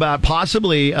hold of you about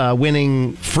possibly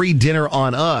winning free dinner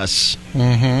on us.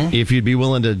 Mm-hmm. If you'd be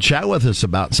willing to chat with us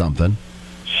about something.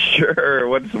 Sure.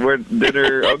 What's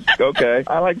dinner? Okay.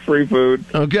 I like free food.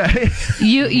 Okay.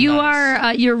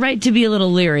 You're right to be a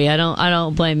little leery. I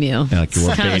don't blame you. Like it's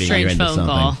kind of a strange phone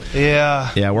call.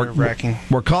 Yeah.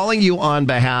 We're calling you on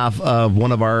behalf of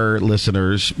one of our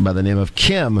listeners by the name of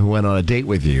Kim, who went on a date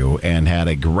with you and had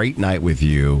a great night with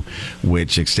you,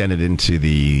 which extended into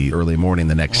the early morning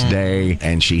the next day.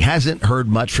 And she hasn't heard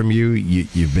much from you.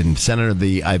 You've been sending her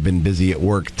the "I've been busy at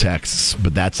work" texts,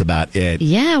 but that's about it.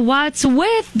 Yeah. What's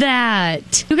with that?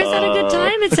 You guys had a good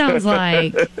time, it sounds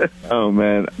like. Oh,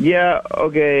 man. Yeah,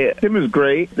 okay. Kim is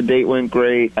great. The date went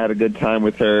great. I had a good time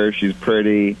with her. She's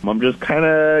pretty. I'm just kind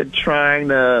of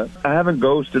I haven't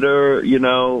ghosted her, you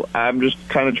know. I'm just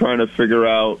kind of trying to figure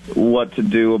out what to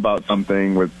do about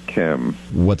something with Kim.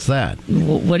 What's that?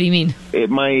 What do you mean? It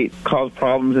might cause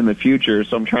problems in the future,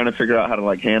 so I'm trying to figure out how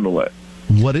to, handle it.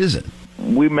 What is it?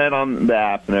 We met on the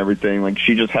app and everything.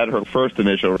 She just had her first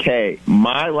initial, K.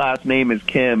 My last name is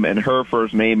Kim, and her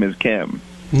first name is Kim.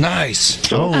 Nice.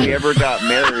 So if we ever got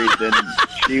married, then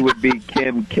she would be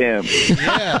Kim.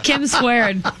 Yeah. Kim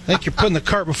squared. I think you're putting the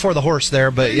cart before the horse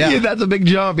there, but yeah. That's a big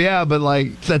jump, yeah, but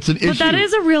that's an issue. But that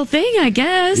is a real thing, I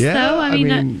guess. Yeah, though. I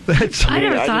mean I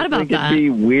never thought about that. It'd be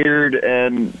weird,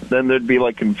 and then there'd be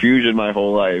confusion my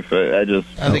whole life. I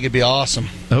think it'd be awesome.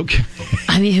 Okay.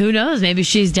 I mean, who knows? Maybe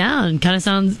she's down. Kind of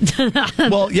sounds.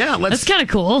 Well, yeah, that's kind of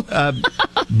cool.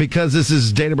 Because this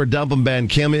is Date 'em or Dump 'em, Ben.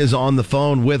 Kim is on the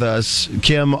phone with us.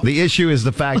 Kim, the issue is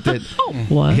the fact that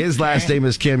his last name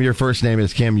is Kim, your first name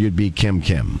is Kim, you'd be Kim.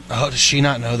 Oh, does she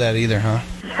not know that either, huh?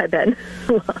 Hi, Ben.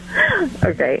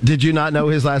 Okay. Did you not know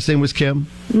his last name was Kim?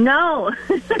 No.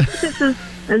 This is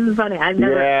funny. I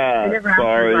never asked his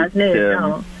last name. Kim.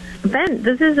 No. Ben,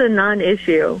 this is a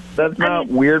non-issue. That's not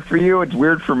weird for you. It's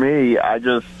weird for me. I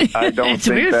don't it's think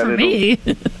weird that for me.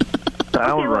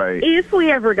 Sound right. If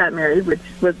we ever got married, which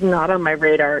was not on my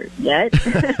radar yet,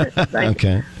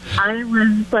 okay. I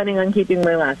was planning on keeping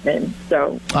my last name.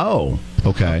 So. Oh,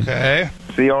 okay. Okay.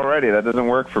 See, already that doesn't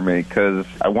work for me because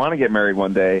I want to get married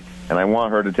one day and I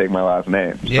want her to take my last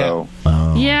name. Yeah. So.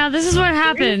 Yeah, this is what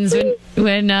happens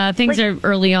when things are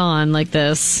early on like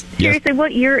this. Seriously,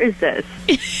 what year is this?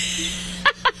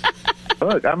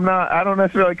 Look, I don't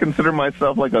necessarily consider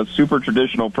myself like a super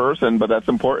traditional person, but that's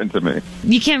important to me.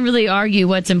 You can't really argue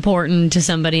what's important to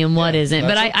somebody and what isn't.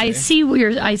 But I see what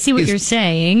you're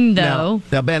saying, though.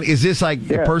 Now, Ben, is this like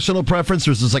a personal preference,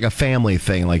 or is this like a family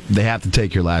thing? Like they have to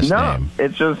take your last name?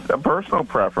 It's just a personal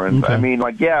preference. Okay. I mean,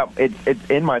 like, yeah, it's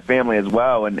in my family as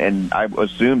well, and I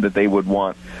assumed that they would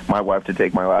want my wife to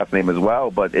take my last name as well,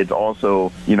 but it's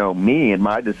also, me and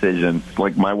my decision.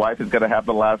 Like, my wife is going to have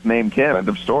the last name Kim. End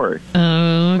of story.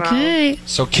 Okay.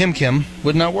 So Kim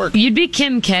would not work. You'd be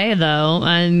Kim K, though.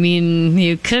 I mean,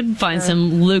 you could find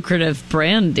some lucrative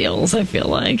brand deals, I feel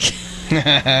like.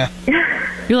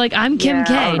 You're like, I'm Kim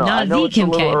K, not the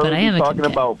Kim K, but I am a Kim K. Talking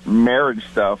about marriage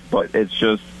stuff, but it's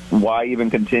just, why even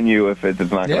continue if it's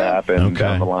not going to happen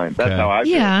down the line? That's how I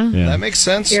feel. Yeah. That makes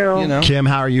sense. Kim,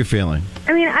 how are you feeling?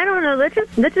 I mean, I don't know.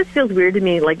 That just feels weird to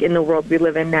me, like, in the world we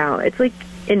live in now. It's like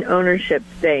an ownership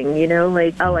thing,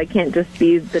 like, oh, I can't just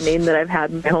be the name that I've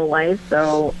had my whole life,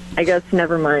 so I guess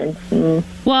never mind.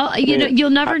 Well, you'll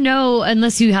never know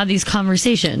unless you have these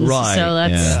conversations. Right.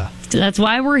 So that's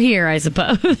why we're here, I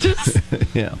suppose.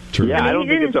 Yeah, true. Yeah, I don't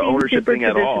think it's an ownership thing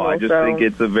at all. I just think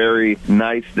it's a very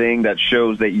nice thing that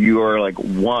shows that you are like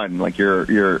one, like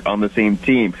you're on the same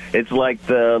team. It's like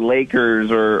the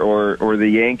Lakers or the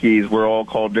Yankees were all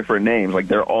called different names. Like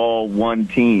they're all one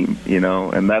team,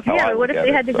 and that's how I what if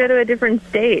they had to go to a different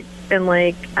state and,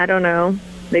 like, I don't know,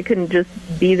 they couldn't just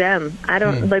be them? I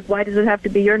don't like, why does it have to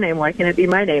be your name? Why can't it be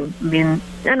my name? I mean,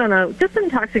 I don't know, just some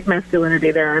toxic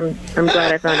masculinity there. I'm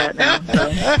glad I found out now.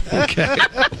 So. Okay.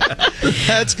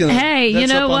 That's gonna. Hey, you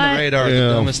know up what? On the radar, the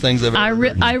dumbest things I've ever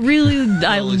heard.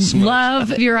 I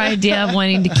love your idea of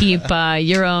wanting to keep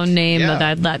your own name.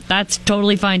 Yeah. That's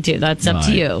totally fine too. That's up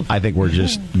to you. I think we're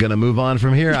just gonna move on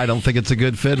from here. I don't think it's a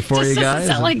good fit for you guys. Doesn't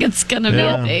sound like it's gonna be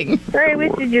a thing. Sorry, I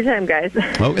wasted your time, guys.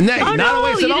 Oh, not a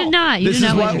waste at all. Did not. This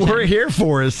is what we're here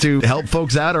for: is to help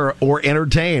folks out or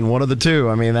entertain. One of the two.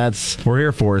 I mean, that's what we're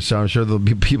here for. So I'm sure there'll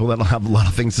be people that'll have a lot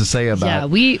of things to say about. Yeah,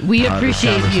 we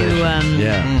appreciate you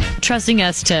trusting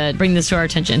us to bring this to our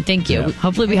attention. Thank you. Yeah.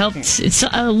 Hopefully we helped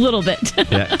a little bit.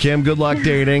 Yeah, Kim, good luck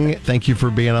dating. Thank you for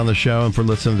being on the show and for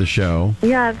listening to the show.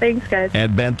 Yeah, thanks, guys.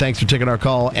 And Ben, thanks for taking our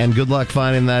call, and good luck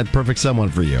finding that perfect someone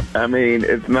for you. I mean,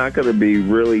 it's not going to be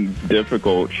really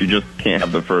difficult. She just can't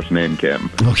have the first name Kim.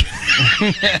 Okay.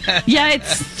 Yeah,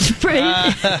 it's pretty.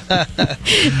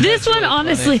 This one,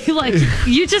 honestly, like,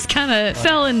 you just kind of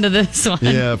fell into this one.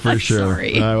 Yeah, for I'm sure.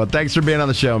 Sorry. All right, well, thanks for being on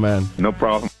the show, man. No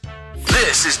problem.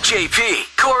 This is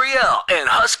JP, Coriel, and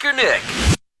Husker Nick.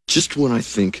 Just when I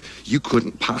think you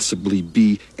couldn't possibly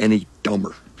be any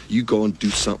dumber, you go and do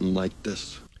something like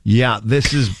this. Yeah,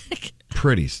 this is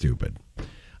pretty stupid.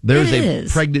 There's a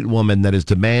pregnant woman that is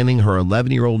demanding her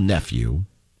 11-year-old nephew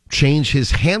change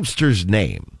his hamster's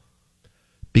name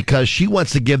because she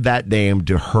wants to give that name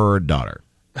to her daughter.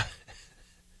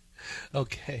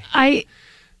 Okay.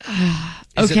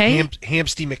 Is it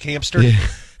Hamsty McHamster? Yeah.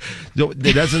 No,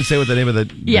 it doesn't say what the name of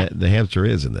the hamster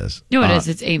is in this. No, it is.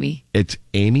 It's Amy. It's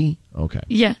Amy? Okay.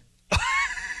 Yeah.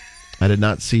 I did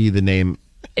not see the name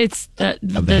It's of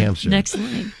the hamster. Next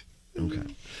line.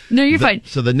 Okay. No, you're fine.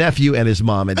 So the nephew and his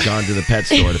mom had gone to the pet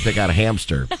store to pick out a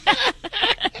hamster.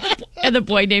 And the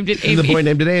boy named it Amy. And the boy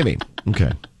named it Amy.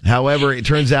 Okay. However, it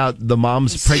turns out the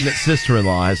mom's pregnant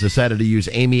sister-in-law has decided to use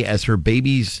Amy as her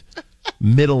baby's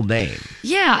middle name.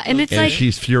 Yeah, and it's like...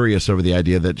 she's furious over the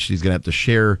idea that she's going to have to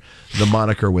share the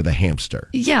moniker with a hamster.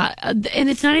 Yeah, and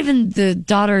it's not even the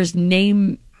daughter's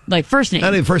name, like first name.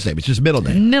 Not even first name, it's just middle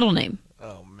name. Middle name.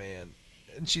 Oh, man.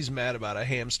 And she's mad about a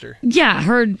hamster. Yeah,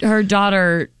 her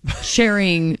daughter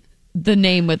sharing the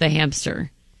name with a hamster.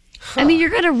 I mean,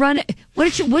 you're going to run...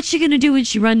 What's she going to do when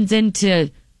she runs into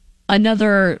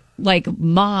another, like,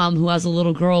 mom who has a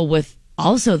little girl with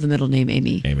also the middle name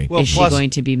Amy? Well, is she going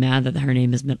to be mad that her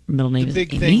name is middle name is The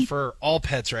big Amy? thing for all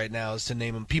pets right now is to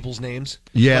name them people's names.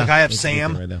 Yeah. Like I have That's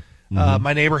Sam. right now. Mm-hmm.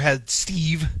 My neighbor had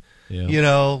Steve.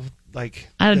 Yeah. Like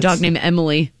I had a dog named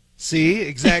Emily. See,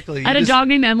 exactly. I had a dog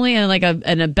named Emily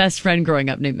and a best friend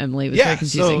growing up named Emily. It was very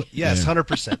confusing. So, yes,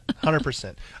 100%.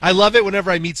 100%. I love it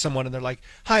whenever I meet someone and they're like,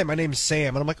 "Hi, my name's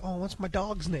Sam." And I'm like, "Oh, what's my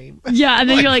dog's name?" Yeah, and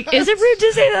then you're like, "Is it rude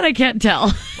to say that? I can't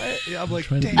tell." Yeah, I'm like,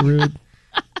 Trying to "Damn." be rude.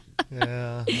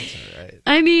 Yeah, that's all right.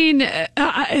 I mean,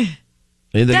 And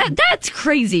that's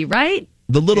crazy, right?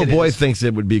 the little boy thinks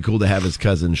it would be cool to have his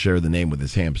cousin share the name with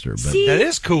his hamster, but See? That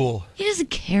is cool. He doesn't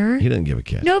care. he doesn't give a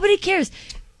cat. Nobody cares.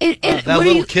 That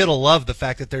little kid will love the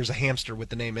fact that there's a hamster with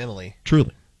the name Emily.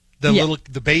 Truly. Little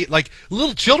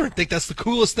children think that's the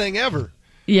coolest thing ever.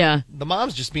 Yeah. The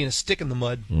mom's just being a stick in the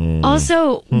mud.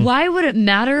 Also, why would it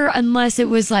matter unless it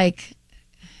was like...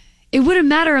 It wouldn't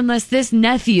matter unless this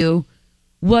nephew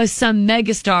was some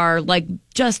megastar, like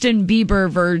Justin Bieber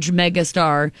Verge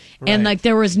megastar. And like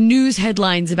there was news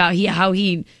headlines about how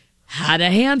he had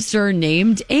a hamster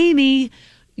named Amy.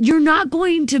 You're not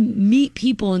going to meet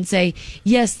people and say,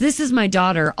 yes, this is my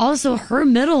daughter. Also, her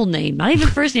middle name, not even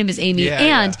first name, is Amy.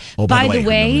 And Oh, by the her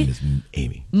way, middle name is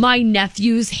Amy. my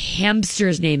nephew's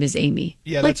hamster's name is Amy.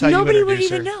 Yeah, like that's how you nobody would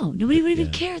introduce even her. know. Nobody would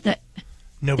even care that.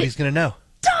 Nobody's going to know.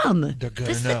 Dumb. They're going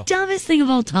That's to the know. dumbest thing of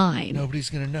all time. Nobody's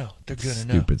going to know. They're going to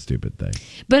know. Stupid thing.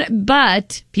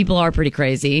 But people are pretty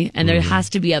crazy, and there has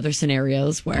to be other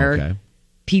scenarios where Okay.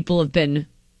 people have been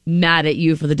mad at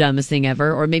you for the dumbest thing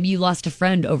ever, or maybe you lost a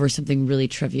friend over something really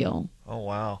trivial. Oh,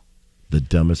 wow. The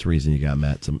dumbest reason you got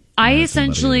mad. I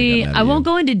essentially, I won't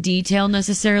go into detail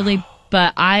necessarily,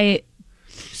 but I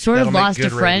sort That'll of make lost a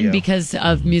good friend radio. because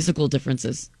of musical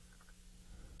differences.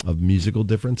 Of musical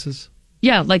differences?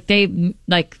 Yeah, like they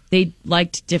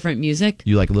liked different music.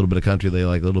 You like a little bit of country, they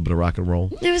like a little bit of rock and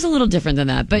roll? It was a little different than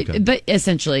that, but Okay. but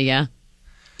essentially, yeah.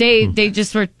 They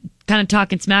just were kind of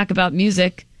talking smack about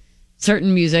music,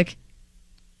 certain music.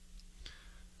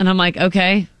 And I'm like,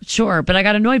 okay, sure, but I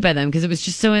got annoyed by them because it was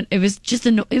just annoying. It was just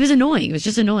annoying.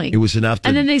 It was enough to...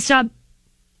 And then they stopped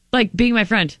like being my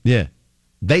friend. Yeah.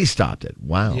 They stopped it.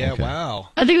 Wow. Yeah, okay. wow.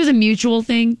 I think it was a mutual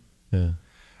thing. Yeah.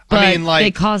 But I mean, like,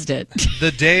 they caused it.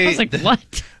 The day I was like,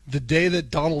 what? The day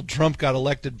that Donald Trump got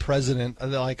elected president,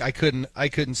 like I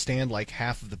couldn't stand like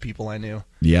half of the people I knew. 'Cause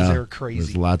Yeah. they were crazy.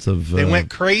 There's lots of... They went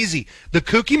crazy. The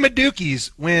Kooky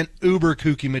Madookies went uber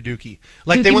Kooky Madookie.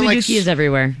 Like they Kooky went like Madookie is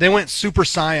everywhere. They went Super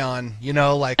Saiyan,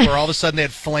 like where all of a sudden they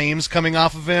had flames coming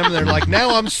off of him. And they're like,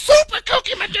 now I'm Super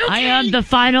Kooky Madookie. I am the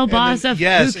final boss of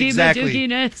yes, Kooky exactly.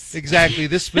 Madookiness. Exactly.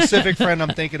 This specific friend I'm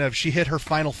thinking of, she hit her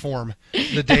final form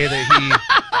the day that he was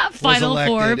Final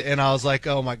elected, form. and I was like,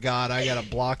 oh my god, I gotta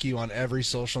block you on every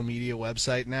social media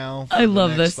website now. For I the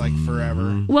love next, this. like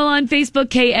forever. Well, on Facebook,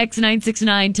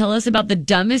 KX969, tell us about the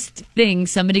dumbest thing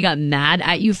somebody got mad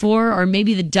at you for, or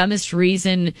maybe the dumbest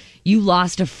reason you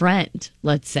lost a friend,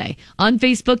 let's say. On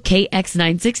Facebook,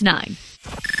 KX969.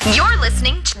 You're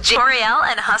listening to Coriel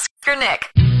and Husker Nick.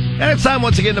 And it's time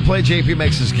once again to play JP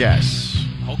Makes His Guess.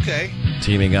 Okay.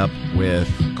 Teaming up with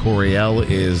Coriel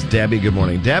is Debbie. Good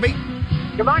morning, Debbie.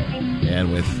 Good morning.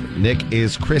 And with Nick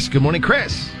is Chris. Good morning,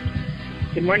 Chris.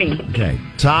 Good morning. Okay.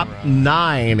 Top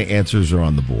 9 answers are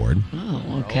on the board.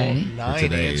 Oh, okay. For 9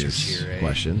 today's answers here, eh?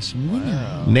 questions.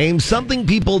 Wow. Name something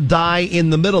people die in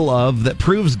the middle of that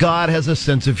proves God has a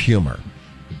sense of humor.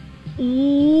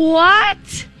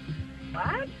 What?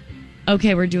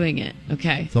 Okay, we're doing it.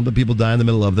 Okay. Something people die in the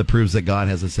middle of that proves that God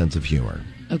has a sense of humor.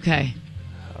 Okay.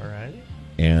 All right.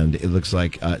 And it looks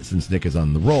like since Nick is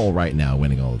on the roll right now,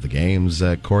 winning all of the games,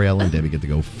 Coriel and Debbie get to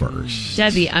go first.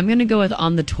 Debbie, I'm going to go with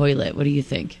on the toilet. What do you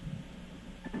think?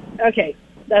 Okay,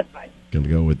 that's fine. Going to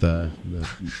go with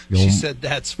She said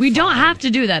that's. We don't have to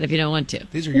do that if you don't want to.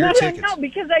 These are No,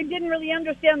 because I didn't really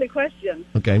understand the question.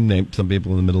 Okay, name some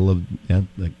people in the middle of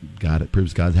like God. It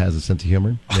proves God has a sense of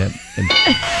humor. Yeah, and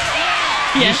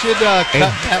You should cut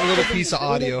that little piece of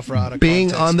audio for out of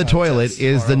being context on the toilet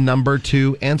is the number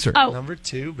 2 answer. Oh. Number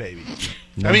 2, baby.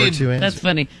 Number 2 answer. That's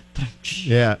funny.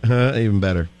 Yeah, even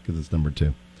better because it's number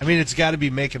 2. I mean, it's got to be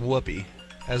making whoopee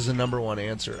as the number 1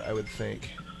 answer, I would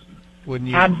think. Wouldn't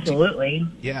you? Absolutely.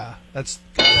 Yeah, that's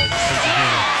got a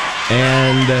sense of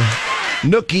And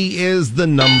Nookie is the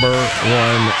number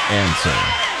 1 answer.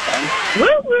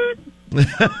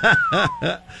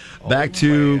 Back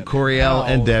to Coriel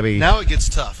and Debbie. Now it gets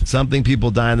tough. Something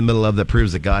people die in the middle of that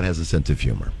proves that God has a sense of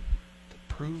humor.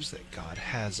 Proves that God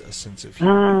has a sense of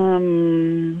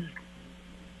humor.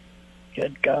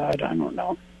 Good God, I don't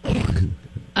know.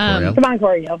 Coriel? Come on,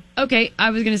 Coriel. Okay,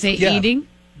 I was going to say Yeah. eating.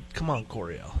 Come on,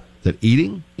 Coriel. Is that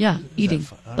eating? Yeah, eating.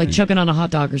 Like choking on a hot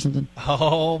dog or something.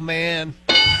 Oh, man.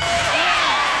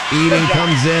 Eating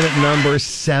comes in at number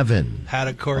 7. How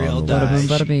did Coriel On the die? list.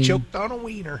 Bada bing. She choked on a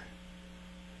wiener.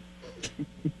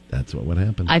 That's what would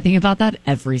happen. I think about that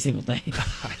every single day.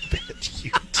 I bet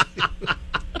you do.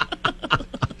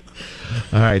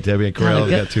 All right, Debbie and Coriel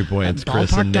Good. got 2 points. That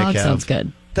Chris ballpark and Nick dog have sounds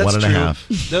good. That's 1.5.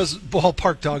 true. Those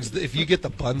ballpark dogs, if you get the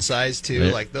bun size too,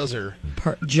 Yeah. like those are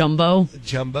Jumbo.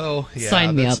 jumbo. Yeah,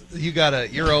 Sign me that's- up.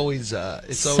 You're always,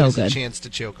 it's So always a good. chance to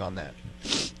choke on that.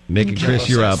 Nick and Chris,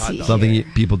 you're up. Hot dog. Something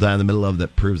people die in the middle of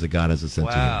that proves that God has a sense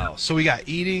of humor. Wow. So we got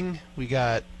eating, we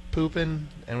got pooping,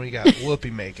 and we got whoopee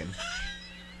making.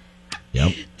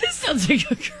 Yep. This sounds like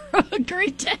a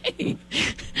great day.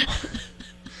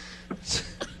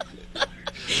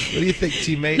 What do you think,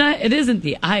 teammate? No, it isn't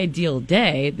the ideal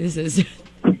day. This is.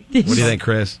 What do you think,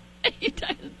 Chris?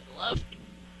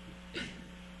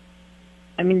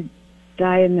 I mean,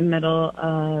 die in the middle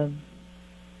of,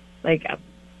 like,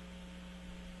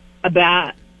 A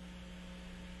bath.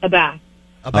 A bath?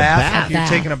 bath? You're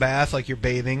taking a bath, like you're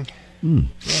bathing.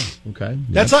 Okay.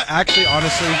 That's actually,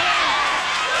 honestly,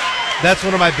 that's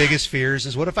one of my biggest fears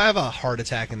is what if I have a heart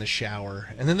attack in the shower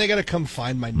and then they got to come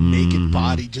find my naked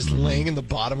body just laying in the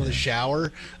bottom of the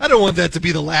shower? I don't want that to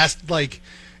be the last, like,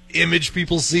 image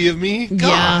people see of me.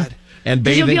 God. Yeah. And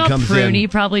 'Cause you'll bathing be all comes pruny in.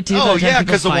 probably too. Oh, by the time yeah, people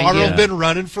because the find water you. will have been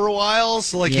running for a while.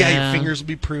 So, like, yeah, Yeah. your fingers will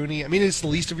be pruny. I mean, it's the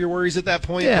least of your worries at that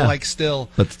point. Yeah. But, like, still,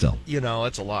 you know,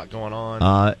 it's a lot going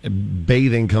on.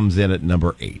 Bathing comes in at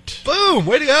number 8. Boom!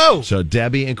 Way to go! So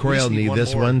Debbie and We just Coriel need need one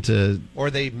this more. one to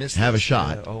Or they missed have a this.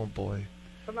 shot. Yeah, oh, boy.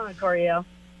 Come on, Coriel.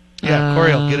 Yeah,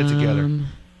 Coriel, get it together.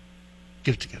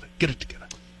 Get it together. Get it together.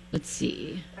 Let's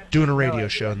see. Doing a radio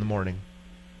show in the morning.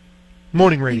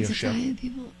 Morning radio Things show. that die,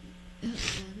 people-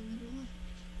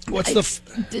 What's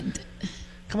the...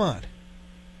 Come on.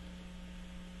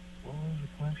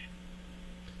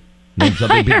 Name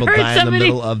something I people heard die in the somebody-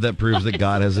 middle of that proves that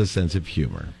God has a sense of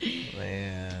humor.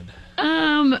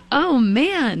 Oh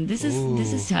man, this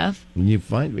is tough. When you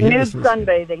find Nude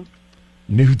sunbathing.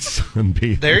 nude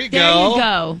sunbathing. There you There go. you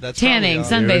go. That's Tanning,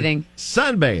 probably all. sunbathing.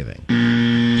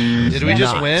 Sunbathing. Did we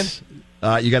just Not. win?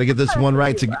 You got to get this one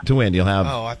right to win. You'll have.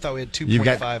 Oh, I thought we had 2.5. You've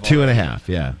got 2.5.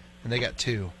 Yeah. And they got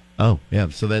 2. Oh, yeah.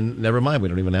 So then, never mind. We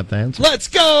don't even have to answer. Let's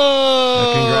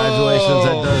go! Congratulations.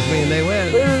 That does mean they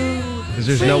win. Because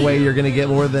there's no way you're going to get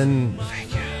more than.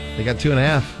 They got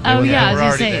 2.5. Oh They yeah, I went was out.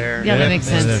 gonna say. Yeah, that makes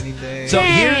sense. So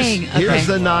Dang. here's Okay.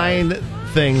 the 9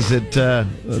 things that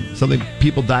something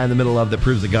people die in the middle of that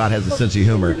proves that God has a sense of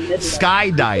humor.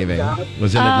 Skydiving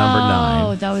was in at number 9.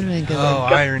 Oh, that would have been a good. Oh,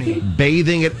 one. irony.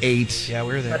 Bathing at 8. Yeah,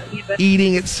 we were there.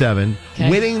 Eating at 7. Okay.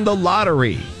 Winning the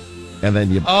lottery. And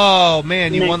then you. Oh,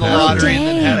 man, you won the lottery and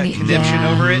then had a dang. conniption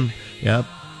Yeah. over it. Yep.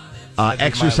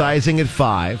 Exercising at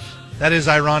 5. That is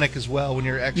ironic as well when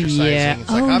you're exercising. Yeah. It's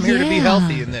like, Oh, I'm here to be yeah.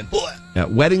 healthy, and then...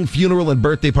 Wedding, funeral, and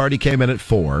birthday party came in at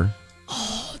 4.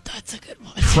 Oh, that's a good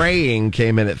one. Praying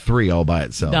came in at 3 all by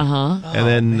itself. Uh-huh. And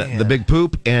then man. the big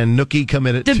poop and Nookie come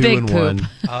in at The 2 big and poop. 1.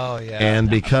 Oh, yeah. And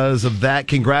because of that,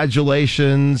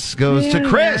 congratulations goes to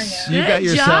Chris. You got Good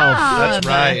yourself job. That's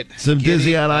right. some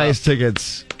Dizzy on Ice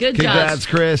tickets. Good Congrats,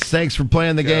 job. Chris. Thanks for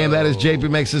playing the game. That is JP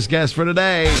Makes Us Guest for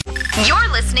today.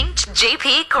 You're listening to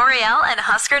JP, Coriel, and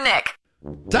Husker Nick.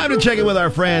 Time to check in with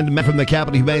our friend Matt from the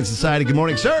Capital Humane Society. Good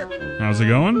morning, sir. How's it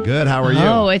going? Good. How are you?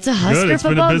 Oh, it's a Husker Good. It's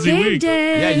been a football busy game week.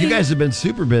 day. Yeah, you guys have been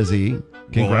super busy. Well,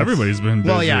 Congrats. everybody's been busy.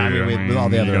 Well, yeah, I mean, with all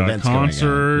the you other got events going on.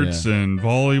 concerts Yeah. and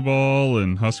volleyball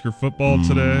and Husker football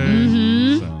today.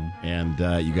 Mm-hmm. So,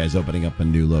 And you guys opening up a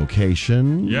new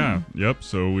location. yeah, yep.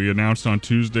 So we announced on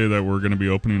Tuesday that we're going to be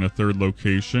opening a 3rd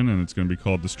location, and it's going to be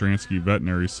called the Stransky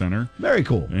Veterinary Center. Very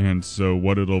cool. And so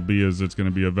what it'll be is it's going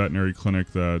to be a veterinary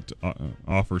clinic that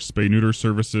offers spay-neuter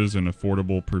services and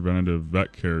affordable preventative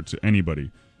vet care to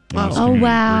anybody in this Oh, community,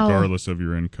 wow. regardless of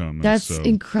your income. And That's so,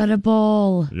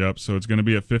 incredible. Yep, so it's going to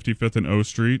be at 55th and O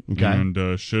Street, Okay.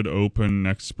 and should open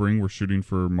next spring. We're shooting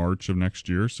for March of next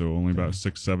year, so only about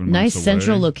 6-7 months Nice away.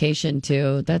 central location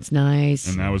too. That's nice.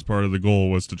 And that was part of the goal,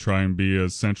 was to try and be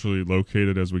as centrally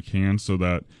located as we can so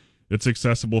that it's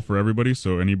accessible for everybody.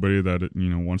 So anybody that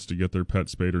wants to get their pet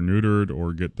spayed or neutered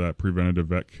or get that preventative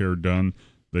vet care done,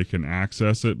 they can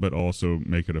access it, but also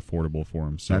make it affordable for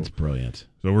them. So That's brilliant.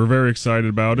 So we're very excited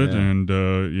about it, Yeah. and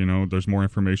there's more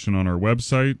information on our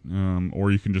website,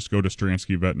 or you can just go to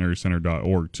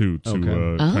StranskyVeterinaryCenter.org too to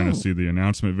Okay. kind Oh. of see the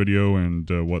announcement video and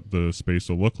what the space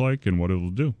will look like and what it'll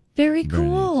do. Very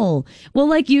cool. Well,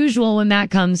 like usual, when Matt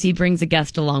comes, he brings a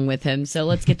guest along with him. So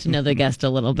let's get to know the guest a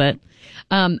little bit.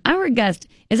 Our guest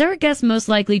most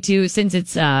likely to, since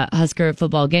it's Husker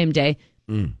football game day,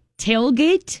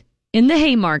 tailgate in the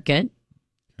Haymarket,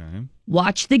 Okay.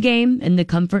 watch the game in the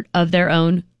comfort of their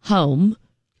own home,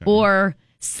 or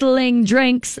sling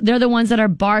drinks. They're the ones that are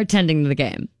bartending the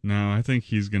game. No, I think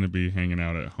he's going to be hanging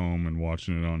out at home and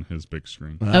watching it on his big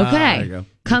screen. Okay. there you go.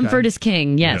 Comfort Okay. is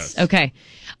king. Yes. Yes. Okay.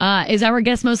 Is our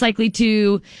guest most likely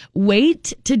to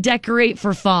wait to decorate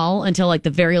for fall until like the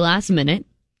very last minute,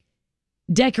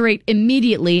 decorate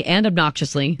immediately and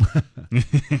obnoxiously,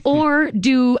 or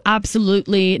do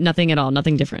absolutely nothing at all,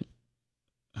 nothing different?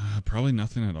 Probably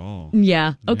nothing at all.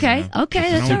 Yeah. Okay. Yeah. Okay. I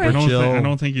That's don't, all right. I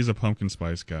don't think he's a pumpkin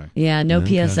spice guy. Yeah. No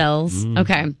Okay. PSLs.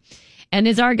 Okay. And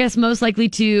is our guest most likely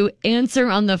to answer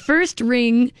on the first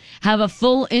ring, have a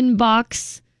full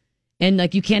inbox, and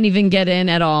like you can't even get in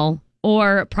at all,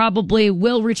 or probably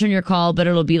will return your call, but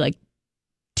it'll be like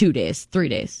 2 days, 3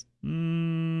 days?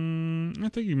 I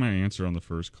think you might answer on the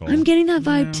first call. I'm getting that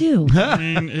vibe too. I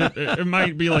mean, it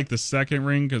might be like the second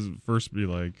ring because first be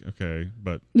like, okay,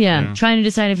 but Yeah, trying to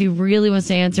decide if he really wants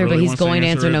to answer, really but he's wants to going to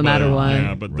answer no it, matter but- what.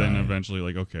 Yeah, but then eventually,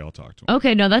 like, okay, I'll talk to him.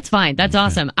 Okay, no, that's fine. That's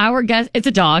awesome. Our guest, it's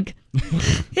a dog.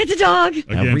 It's a dog.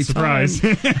 Again, Every surprise.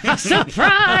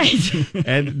 Surprise.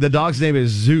 And the dog's name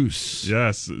is Zeus.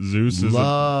 Yes, Zeus is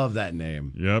Love that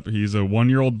name. Yep, he's a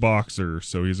 1-year-old boxer,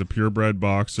 so he's a purebred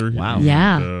boxer. Wow. He's,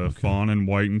 Yeah. fawn and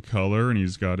white in color, and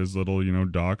he's got his little,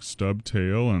 dock stub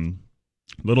tail and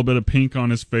a little bit of pink on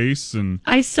his face, and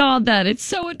I saw that. It's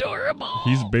so adorable.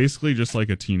 he's basically just like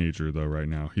a teenager though right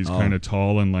now. He's kind of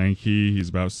tall and lanky. He's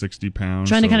about 60 pounds.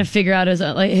 Trying to so- kind of figure out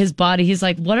his body. He's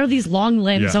like, what are these long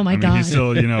limbs? Oh my God. He's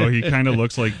still, he kind of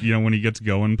looks like, when he gets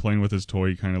going playing with his toy,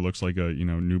 he kind of looks like a,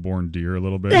 newborn deer a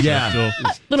little bit. Yeah.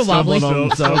 Little wobbly.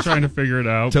 Still trying to figure it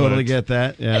out. Totally but, get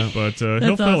that. Yeah. But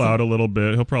he'll fill awesome. out a little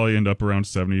bit. He'll probably end up around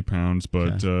 70 pounds.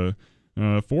 But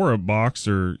for a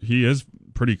boxer, he is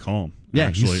pretty calm. Yeah,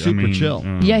 actually. he's super chill.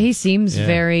 Yeah, he seems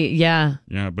very, Yeah,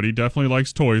 but he definitely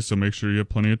likes toys, so make sure you have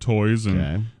plenty of toys.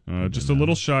 And just a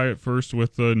little shy at first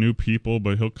with new people,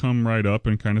 but he'll come right up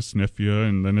and kind of sniff you,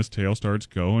 and then his tail starts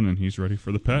going, and he's ready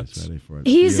for the pets.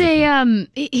 He's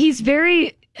he's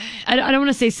very, I don't want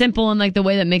to say simple in like the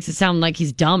way that makes it sound like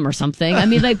he's dumb or something. I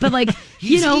mean,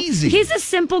 He's easy. he's a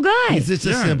simple guy. He's just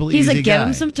a simple, He's easy like, give guy.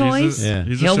 him some toys. He's a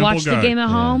He'll simple watch the guy. game at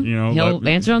home. He'll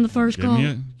answer on the first Give call.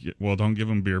 me well, don't give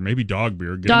him beer. Maybe dog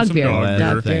beer. Get Dog him some beer. dog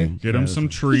Dog beer. beer. Get him some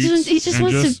treats. He just and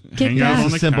wants just to kick hang out back.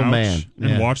 on the Simple couch man. and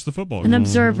Yeah. watch the football. An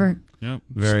observer. Yep.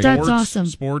 Very That's Sports, awesome.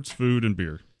 Sports, food, and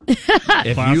beer. If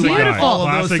Classic you guy. like all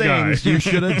of those Classic guy. things, you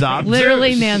should adopt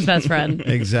Literally Zeus. man's best friend.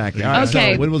 Exactly. All right,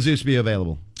 Okay. so when will Zeus be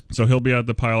available? So he'll be at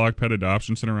the Pylock Pet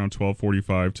Adoption Center around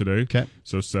 12:45 today. Okay.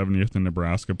 So 70th and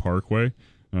Nebraska Parkway.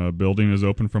 Building is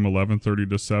open from 11:30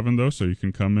 to 7 though, so you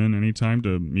can come in anytime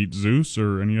to meet Zeus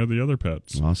or any of the other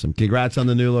pets. Awesome. Congrats on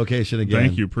the new location again.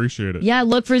 Thank you, appreciate it. Yeah,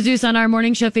 look for Zeus on our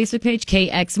morning show Facebook page,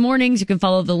 KX Mornings. You can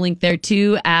follow the link there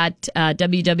too at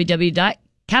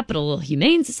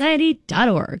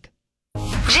www.capitalhumanesociety.org.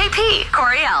 JP,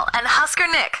 Coriel, and Husker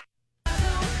Nick.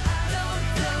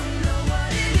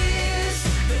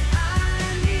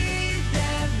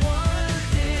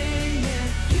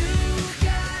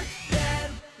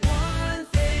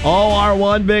 Oh, our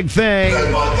one big thing.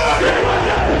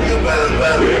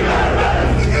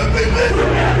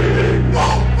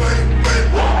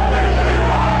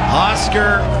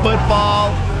 Husker football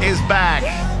is back.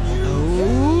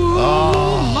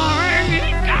 Oh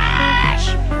my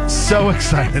gosh. So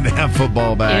excited to have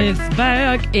football back. It's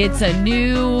back. It's a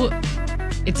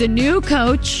new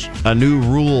coach, A new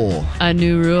rule. a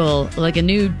new rule, like a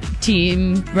new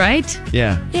team, right?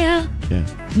 Yeah. Yeah. Yeah.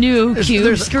 New There's, cube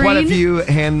there's screen. quite a few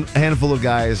handful of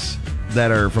guys that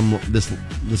are from the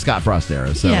Scott Frost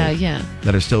era. So Yeah.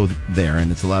 that are still there, and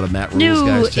it's a lot of Matt Rules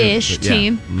guys too. New-ish But yeah.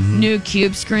 team, Mhm. new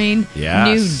cube screen, Yes.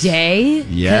 new day.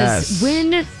 'Cause Yes.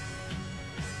 when?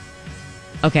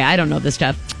 Okay, I don't know this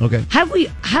stuff. Okay. Have we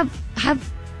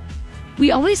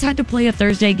always had to play a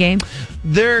Thursday game?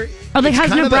 There. Or like, it's has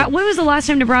kind of Nebraska? When was the last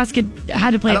time Nebraska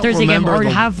had to play I a don't Thursday game, remember or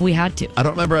the- have we had to? I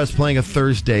don't remember us playing a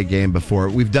Thursday game before.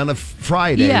 We've done a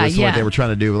Friday. Yeah, That's yeah. what they were trying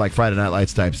to do, like Friday Night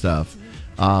Lights type stuff.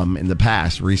 In the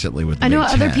past, recently with the I know Big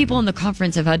other Ten. people in the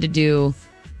conference have had to do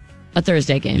a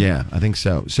Thursday game. Yeah, I think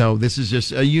so. So this is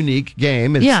just a unique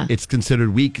game. It's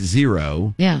considered week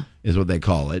 0. Yeah. Is what they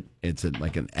call it. It's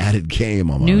like an added game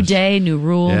almost. New day, new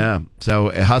rule. Yeah. So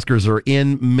Huskers are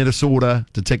in Minnesota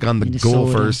to take on the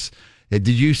Gophers. Did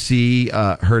you see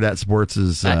Hurrdat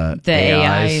Sports' The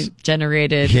AI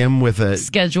generated him with a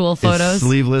schedule his photos,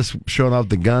 sleeveless, showing off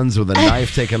the guns with a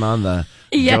knife, taking on the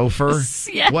Yes, Gopher?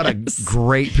 yes. What a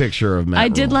great picture of Matt I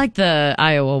did Rule. like the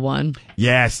Iowa one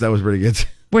Yes, that was pretty good.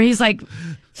 where he's like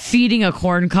feeding a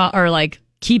corn cob or like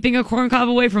keeping a corn cob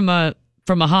away from a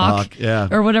hawk, yeah.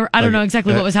 or whatever. I don't Like, know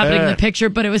exactly what was happening in the picture,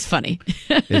 but it was funny.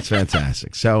 It's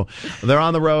fantastic. So they're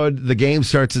on the road. The game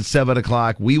starts at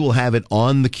 7:00. We will have it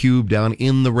on the cube down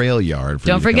in the rail yard. For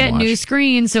you Don't to come forget watch. new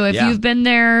screen. So if Yeah. you've been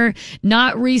there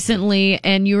not recently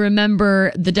and you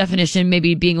remember the definition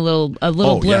maybe being a little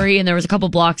blurry, and there was a couple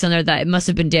blocks on there that it must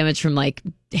have been damaged from like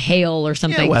hail or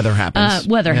something. Yeah, weather happens.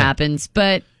 Weather Yeah. happens,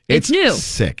 but it's new.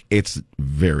 Sick. It's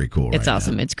very cool. It's right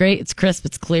awesome. now. It's great. It's crisp.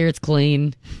 It's clear. It's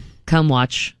clean. Come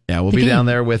watch. Yeah, we'll be down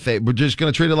there with we're just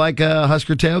going to treat it like a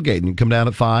Husker tailgate. And you come down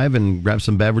at 5 and grab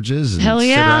some beverages and Hell sit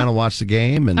yeah. around and watch the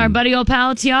game. And Our buddy old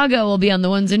pal Tiago will be on the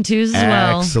 1s and 2s as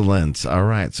well. Excellent. All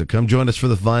right. So come join us for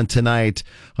the fun tonight.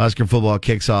 Husker football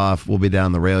kicks off. We'll be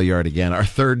down the rail yard again. Our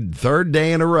third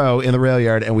day in a row in the rail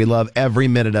yard. And we love every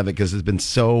minute of it because it's been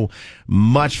so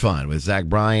much fun with Zach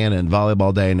Bryan and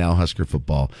volleyball day, now Husker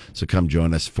football. So come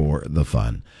join us for the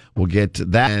fun. We'll get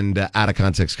that and out of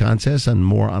context contest and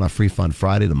more on a Free Fun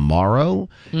Friday tomorrow.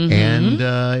 Mm-hmm. And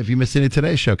if you missed any of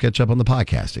today's show, catch up on the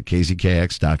podcast at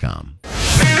kzkx.com.